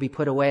enemies will be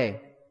put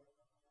away,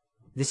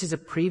 This is a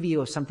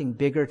preview of something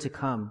bigger to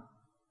come.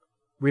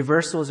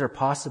 Reversals are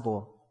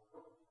possible.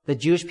 The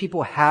Jewish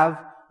people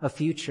have a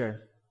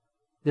future.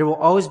 There will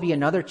always be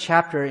another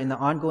chapter in the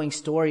ongoing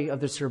story of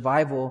the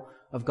survival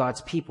of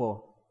God's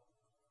people.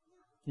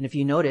 And if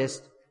you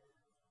noticed,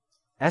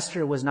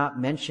 Esther was not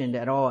mentioned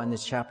at all in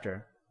this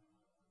chapter.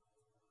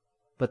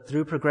 But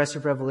through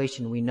progressive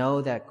revelation, we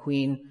know that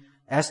Queen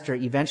Esther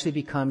eventually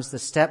becomes the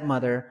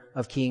stepmother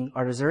of King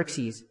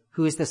Artaxerxes,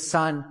 who is the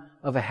son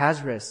of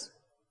Ahasuerus,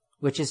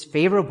 which is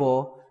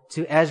favorable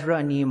to Ezra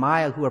and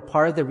Nehemiah, who are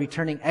part of the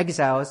returning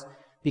exiles,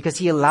 because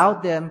he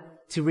allowed them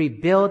to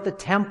rebuild the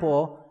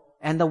temple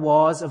and the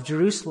walls of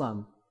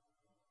Jerusalem.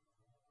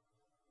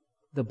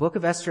 The book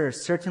of Esther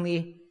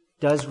certainly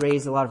does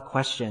raise a lot of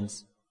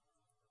questions.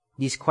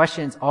 These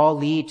questions all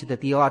lead to the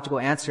theological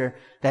answer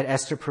that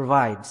Esther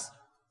provides.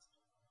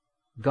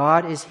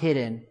 God is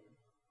hidden,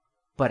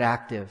 but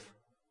active.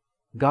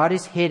 God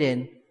is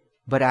hidden,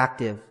 but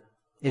active.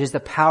 It is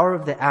the power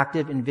of the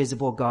active,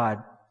 invisible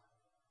God.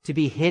 To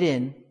be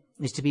hidden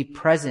is to be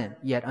present,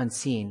 yet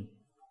unseen.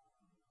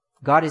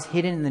 God is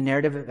hidden in the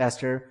narrative of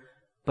Esther,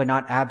 but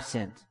not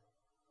absent.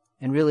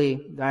 And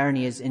really, the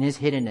irony is, in his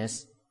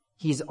hiddenness,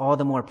 he's all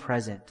the more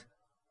present.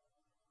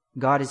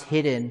 God is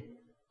hidden,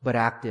 but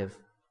active.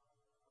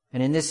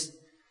 And this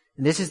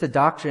is the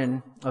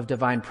doctrine of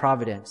divine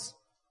providence.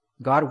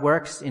 God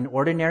works in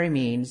ordinary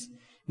means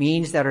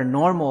that are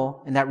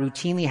normal and that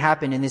routinely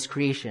happen in this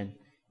creation.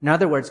 In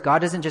other words, God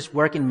doesn't just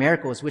work in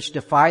miracles which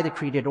defy the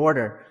created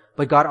order,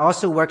 but God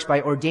also works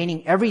by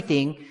ordaining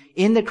everything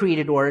in the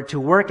created order to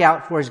work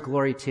out for his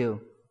glory too.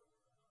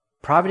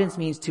 Providence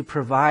means to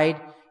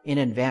provide in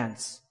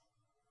advance.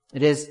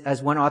 It is,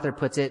 as one author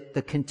puts it,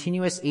 the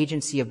continuous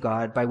agency of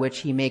God by which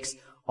he makes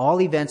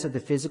all events of the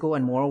physical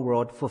and moral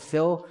world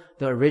fulfill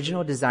the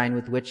original design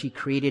with which he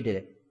created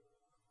it.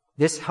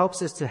 This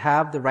helps us to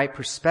have the right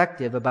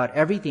perspective about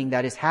everything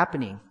that is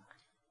happening.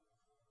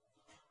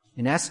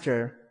 In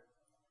Esther,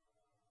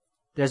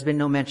 there's been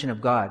no mention of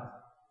God,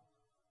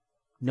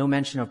 no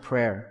mention of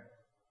prayer.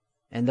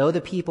 And though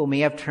the people may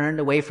have turned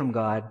away from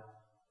God,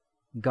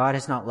 God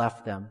has not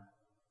left them.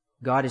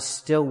 God is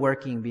still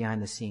working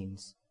behind the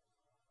scenes.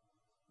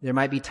 There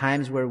might be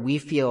times where we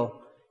feel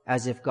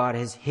as if God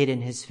has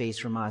hidden his face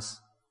from us,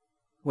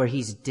 where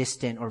he's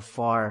distant or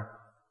far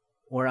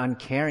or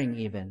uncaring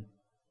even.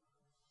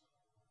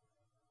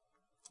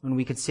 When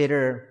we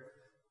consider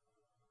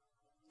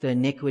the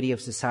iniquity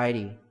of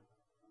society,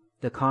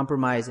 the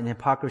compromise and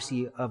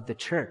hypocrisy of the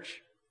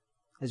church,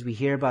 as we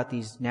hear about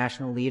these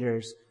national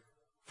leaders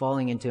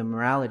falling into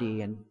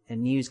immorality and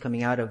news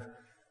coming out of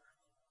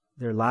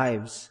their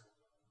lives,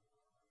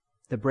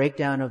 the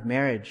breakdown of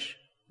marriage,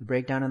 the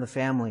breakdown of the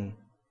family,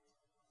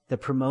 the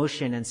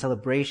promotion and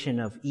celebration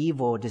of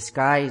evil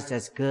disguised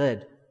as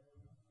good.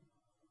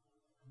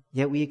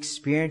 Yet we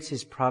experience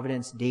his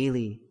providence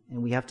daily,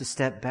 and we have to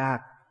step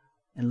back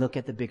and look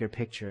at the bigger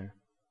picture.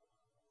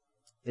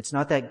 It's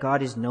not that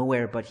God is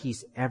nowhere, but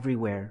he's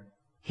everywhere,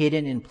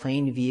 hidden in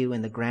plain view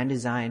in the grand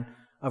design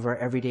of our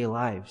everyday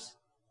lives.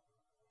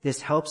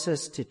 This helps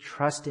us to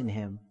trust in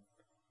him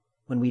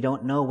when we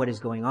don't know what is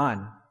going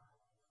on.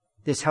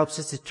 This helps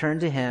us to turn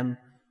to him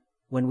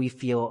when we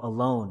feel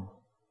alone.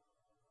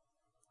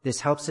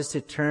 This helps us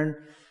to turn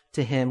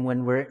to him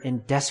when we're in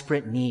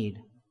desperate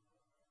need.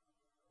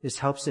 This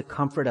helps to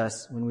comfort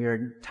us when we are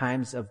in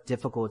times of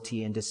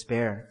difficulty and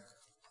despair.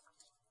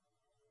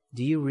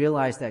 Do you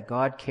realize that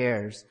God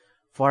cares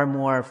far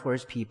more for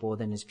his people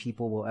than his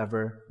people will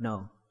ever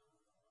know?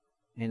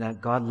 And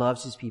that God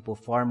loves his people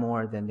far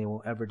more than they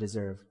will ever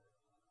deserve.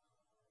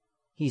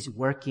 He's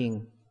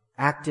working,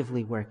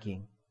 actively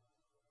working.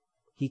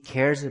 He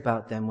cares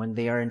about them when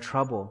they are in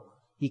trouble.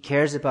 He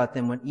cares about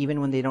them even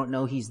when they don't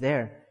know he's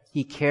there.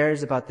 He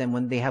cares about them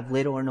when they have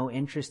little or no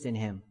interest in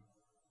him.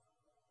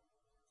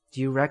 Do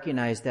you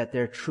recognize that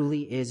there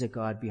truly is a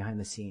God behind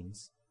the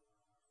scenes?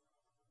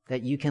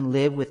 That you can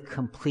live with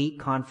complete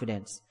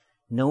confidence,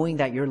 knowing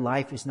that your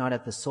life is not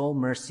at the sole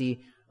mercy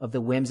of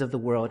the whims of the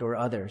world or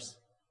others,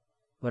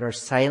 but are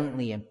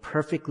silently and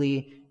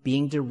perfectly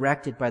being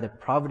directed by the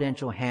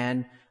providential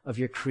hand of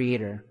your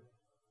Creator,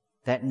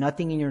 that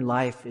nothing in your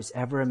life is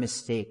ever a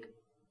mistake.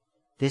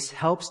 This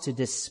helps to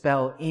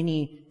dispel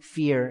any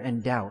fear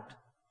and doubt.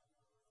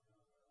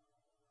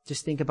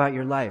 Just think about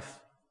your life.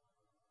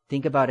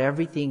 Think about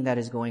everything that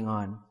is going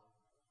on.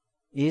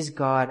 Is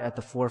God at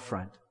the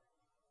forefront?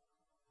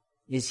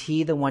 Is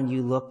he the one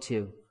you look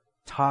to,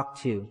 talk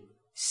to,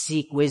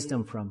 seek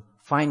wisdom from,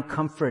 find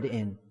comfort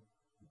in,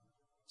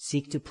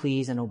 seek to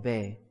please and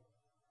obey?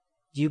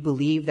 Do you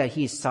believe that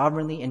he is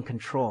sovereignly in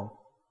control?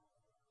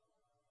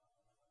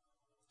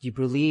 Do you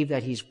believe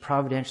that he's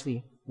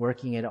providentially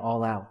working it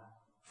all out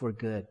for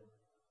good?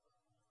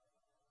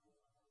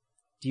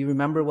 Do you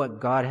remember what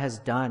God has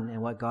done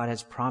and what God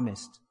has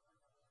promised?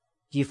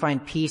 Do you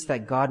find peace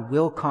that God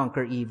will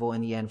conquer evil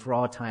in the end for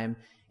all time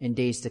and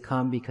days to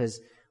come, because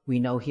we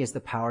know he has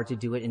the power to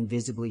do it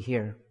invisibly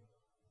here?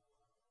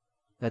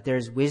 That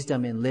there's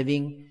wisdom in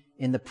living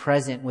in the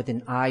present with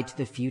an eye to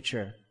the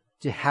future,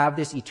 to have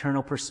this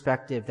eternal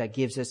perspective that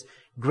gives us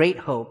great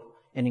hope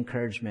and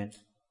encouragement.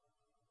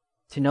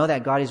 To know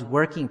that God is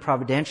working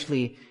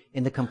providentially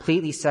in the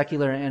completely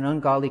secular and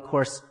ungodly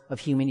course of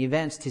human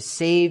events to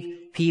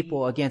save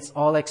people against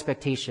all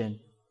expectation,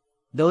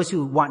 those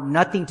who want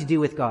nothing to do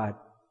with God.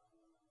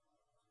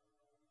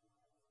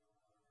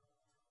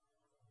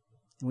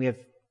 We have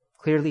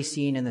clearly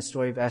seen in the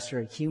story of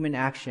Esther, human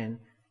action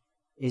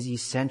is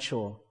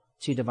essential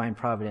to divine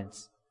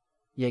providence.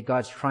 Yet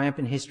God's triumph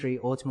in history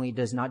ultimately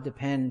does not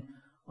depend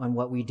on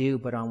what we do,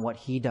 but on what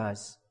He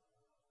does.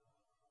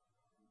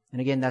 And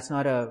again, that's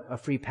not a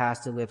free pass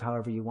to live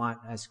however you want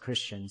as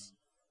Christians.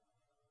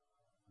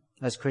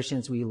 As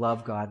Christians, we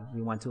love God.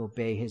 We want to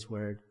obey His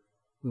word.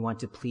 We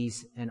want to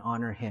please and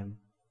honor Him.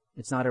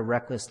 It's not a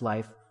reckless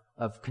life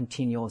of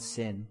continual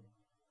sin.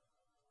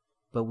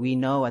 But we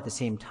know at the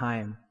same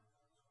time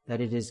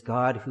that it is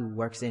God who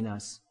works in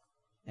us.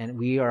 And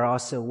we are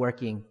also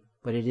working,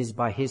 but it is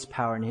by His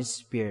power and His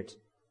Spirit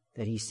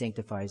that He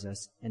sanctifies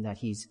us and that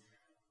He's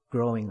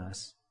growing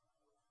us.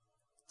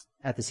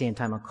 At the same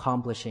time,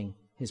 accomplishing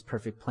His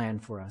perfect plan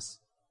for us.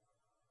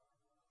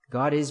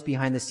 God is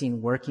behind the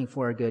scene working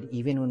for our good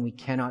even when we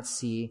cannot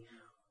see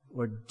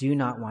or do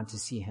not want to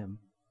see Him.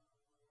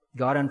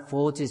 God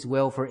unfolds His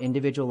will for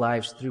individual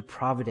lives through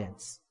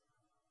providence.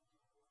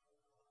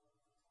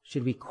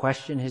 Should we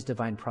question His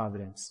divine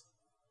providence?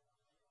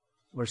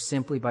 Or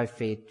simply by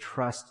faith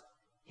trust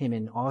Him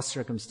in all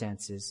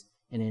circumstances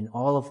and in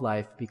all of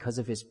life because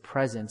of His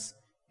presence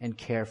and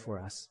care for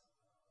us?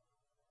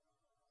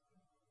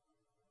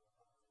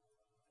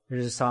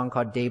 There's a song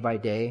called Day by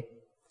Day.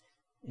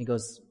 It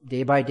goes,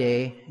 day by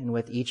day, and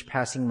with each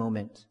passing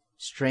moment,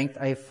 strength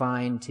I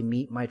find to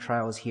meet my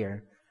trials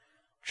here.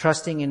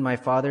 Trusting in my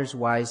Father's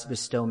wise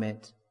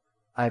bestowment,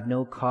 I have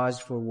no cause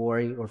for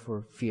worry or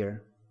for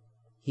fear.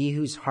 He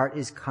whose heart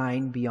is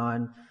kind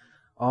beyond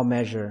all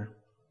measure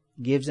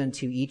gives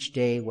unto each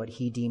day what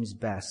He deems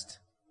best.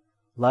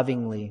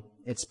 Lovingly,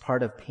 it's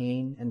part of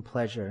pain and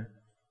pleasure,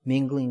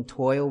 mingling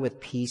toil with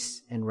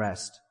peace and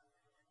rest.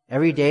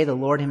 Every day the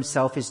Lord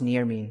Himself is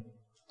near me,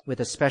 with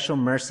a special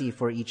mercy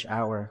for each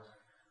hour.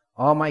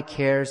 All my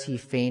cares He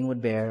fain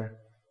would bear,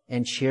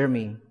 and cheer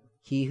me,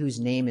 He whose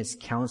name is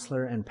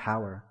Counselor and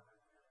Power.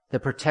 The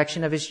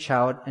protection of His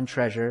child and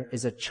treasure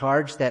is a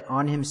charge that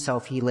on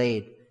Himself He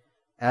laid.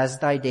 As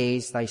thy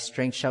days, thy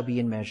strength shall be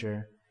in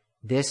measure.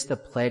 This the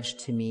pledge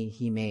to me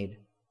He made.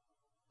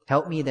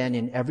 Help me then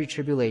in every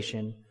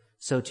tribulation,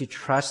 so to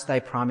trust thy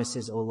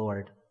promises, O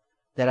Lord,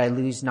 that I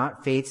lose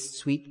not faith's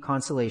sweet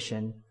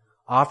consolation,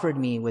 offered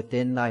me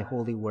within thy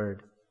holy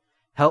word.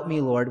 Help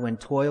me, Lord, when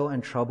toil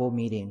and trouble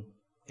meeting,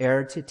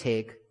 ere to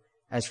take,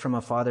 as from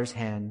a father's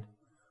hand,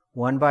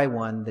 one by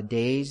one, the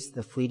days,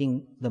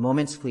 the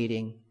moments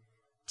fleeting,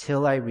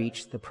 till I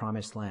reach the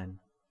promised land.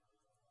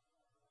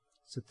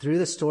 So through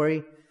the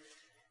story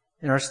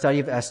in our study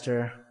of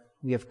Esther,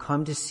 we have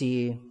come to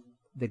see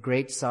the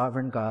great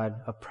sovereign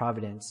God of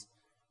providence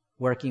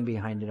working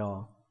behind it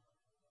all.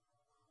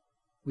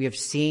 We have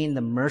seen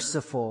the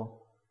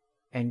merciful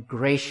and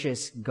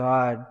gracious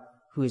God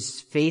who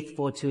is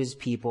faithful to His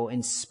people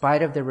in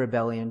spite of their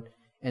rebellion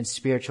and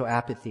spiritual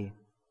apathy.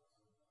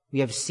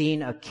 We have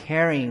seen a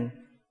caring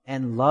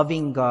and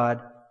loving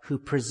God who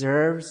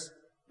preserves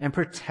and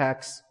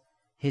protects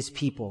His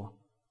people.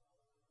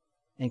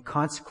 And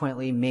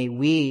consequently, may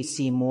we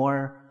see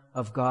more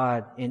of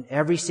God in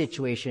every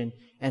situation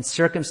and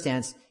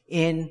circumstance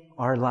in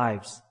our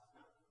lives.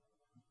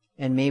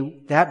 And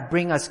may that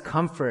bring us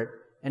comfort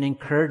and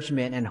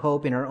encouragement and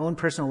hope in our own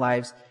personal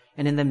lives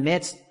and in the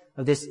midst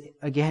of this,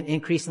 again,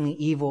 increasingly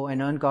evil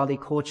and ungodly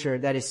culture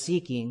that is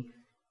seeking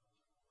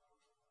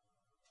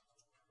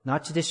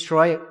not to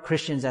destroy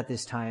Christians at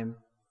this time,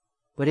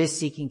 but is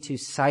seeking to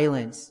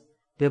silence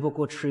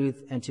biblical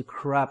truth and to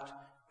corrupt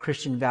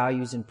Christian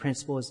values and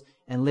principles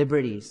and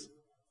liberties.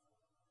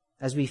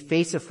 As we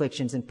face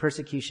afflictions and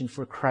persecution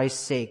for Christ's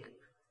sake,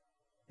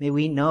 may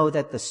we know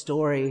that the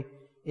story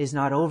is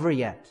not over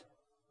yet,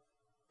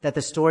 that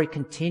the story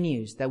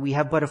continues, that we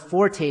have but a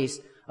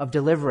foretaste of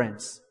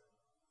deliverance,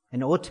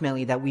 and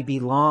ultimately that we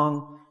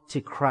belong to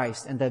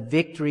Christ and that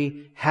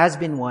victory has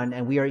been won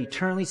and we are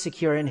eternally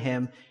secure in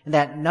Him and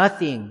that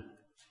nothing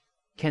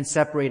can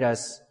separate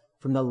us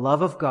from the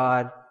love of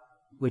God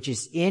which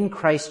is in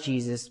Christ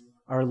Jesus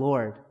our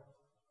Lord.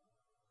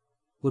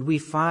 Would we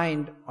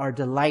find our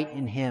delight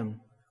in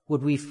Him?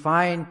 Would we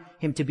find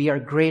Him to be our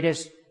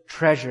greatest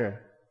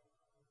treasure?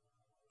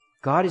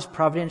 God is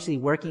providentially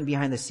working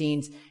behind the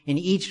scenes in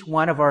each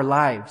one of our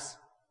lives.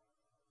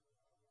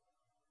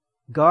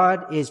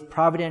 God is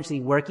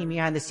providentially working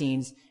behind the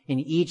scenes in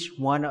each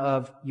one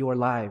of your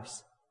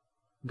lives.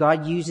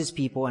 God uses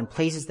people and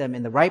places them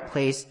in the right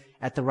place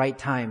at the right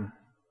time,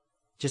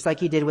 just like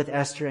He did with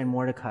Esther and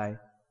Mordecai.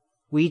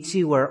 We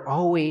too are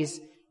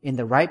always in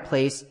the right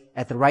place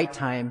at the right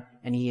time,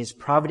 and He is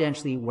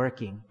providentially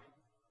working.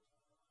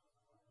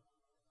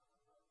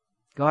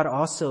 God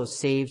also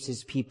saves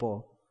His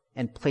people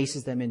and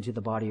places them into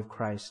the body of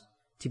Christ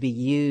to be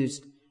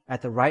used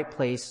at the right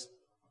place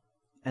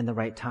and the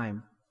right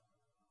time.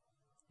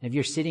 And if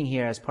you're sitting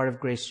here as part of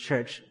Grace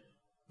Church,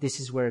 this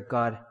is where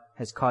God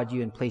has called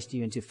you and placed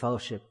you into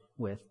fellowship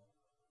with.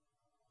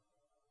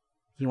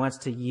 He wants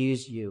to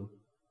use you.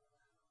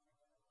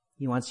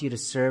 He wants you to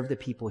serve the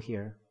people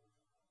here.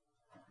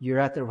 You're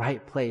at the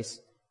right place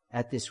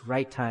at this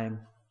right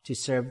time to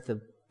serve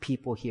the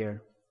people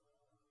here.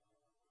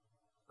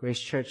 Grace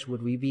Church,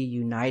 would we be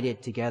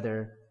united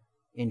together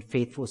in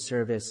faithful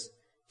service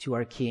to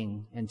our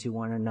King and to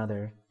one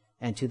another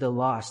and to the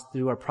lost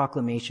through our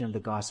proclamation of the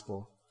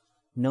gospel,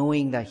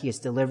 knowing that He has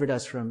delivered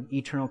us from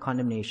eternal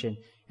condemnation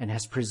and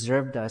has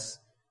preserved us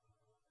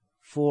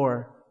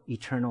for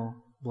eternal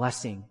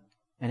blessing,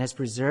 and has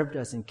preserved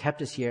us and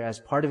kept us here as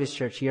part of His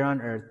church here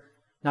on earth,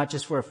 not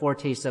just for a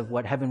foretaste of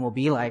what heaven will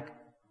be like,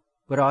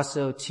 but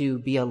also to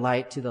be a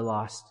light to the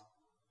lost.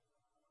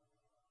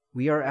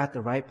 We are at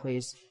the right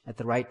place at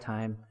the right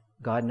time.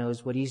 God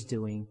knows what He's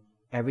doing.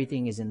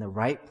 Everything is in the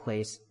right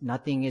place.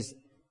 Nothing is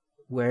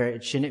where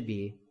it shouldn't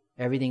be.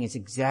 Everything is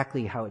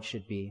exactly how it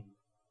should be.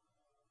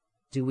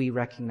 Do we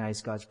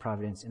recognize God's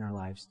providence in our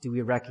lives? Do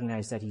we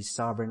recognize that He's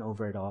sovereign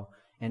over it all?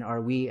 And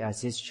are we,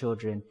 as His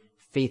children,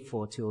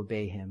 faithful to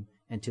obey Him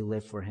and to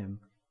live for Him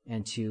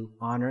and to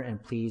honor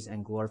and please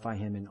and glorify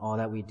Him in all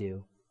that we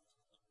do?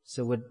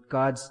 So would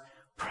God's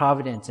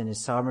providence and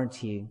His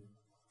sovereignty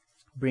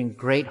bring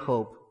great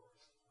hope,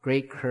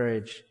 great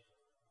courage,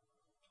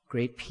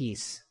 great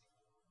peace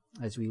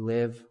as we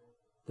live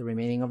the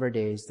remaining of our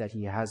days that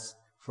He has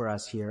for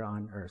us here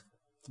on earth.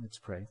 Let's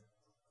pray.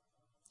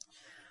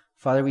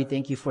 Father, we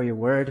thank You for Your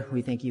word.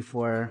 We thank You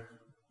for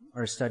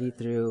our study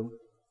through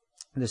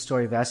the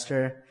story of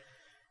Esther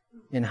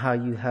and how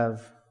You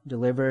have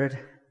delivered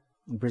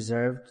and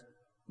preserved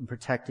and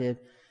protected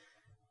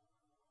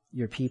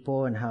Your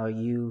people and how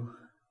You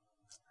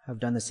have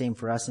done the same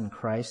for us in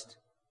Christ.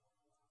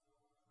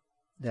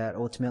 That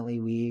ultimately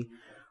we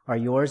are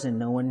Yours and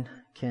no one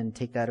can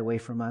take that away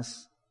from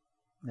us.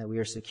 That we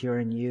are secure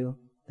in You,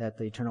 that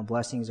the eternal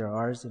blessings are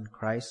ours in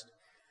Christ.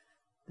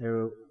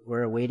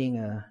 We're awaiting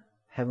a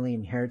heavenly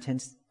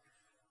inheritance.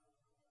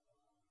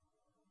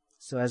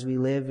 So as we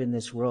live in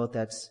this world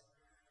that's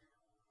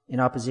in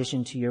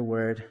opposition to Your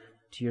word,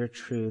 to Your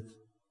truth,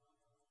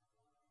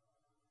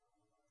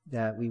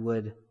 that we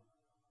would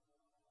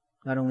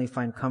not only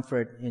find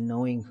comfort in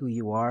knowing who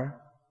You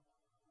are,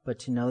 but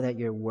to know that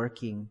You're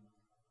working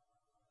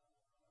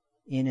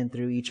in and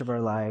through each of our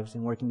lives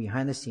and working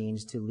behind the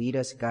scenes to lead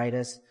us, guide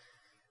us,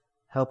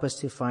 help us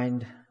to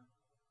find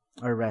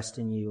our rest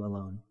in You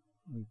alone.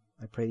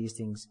 I pray these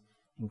things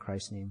in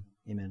Christ's name.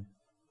 Amen.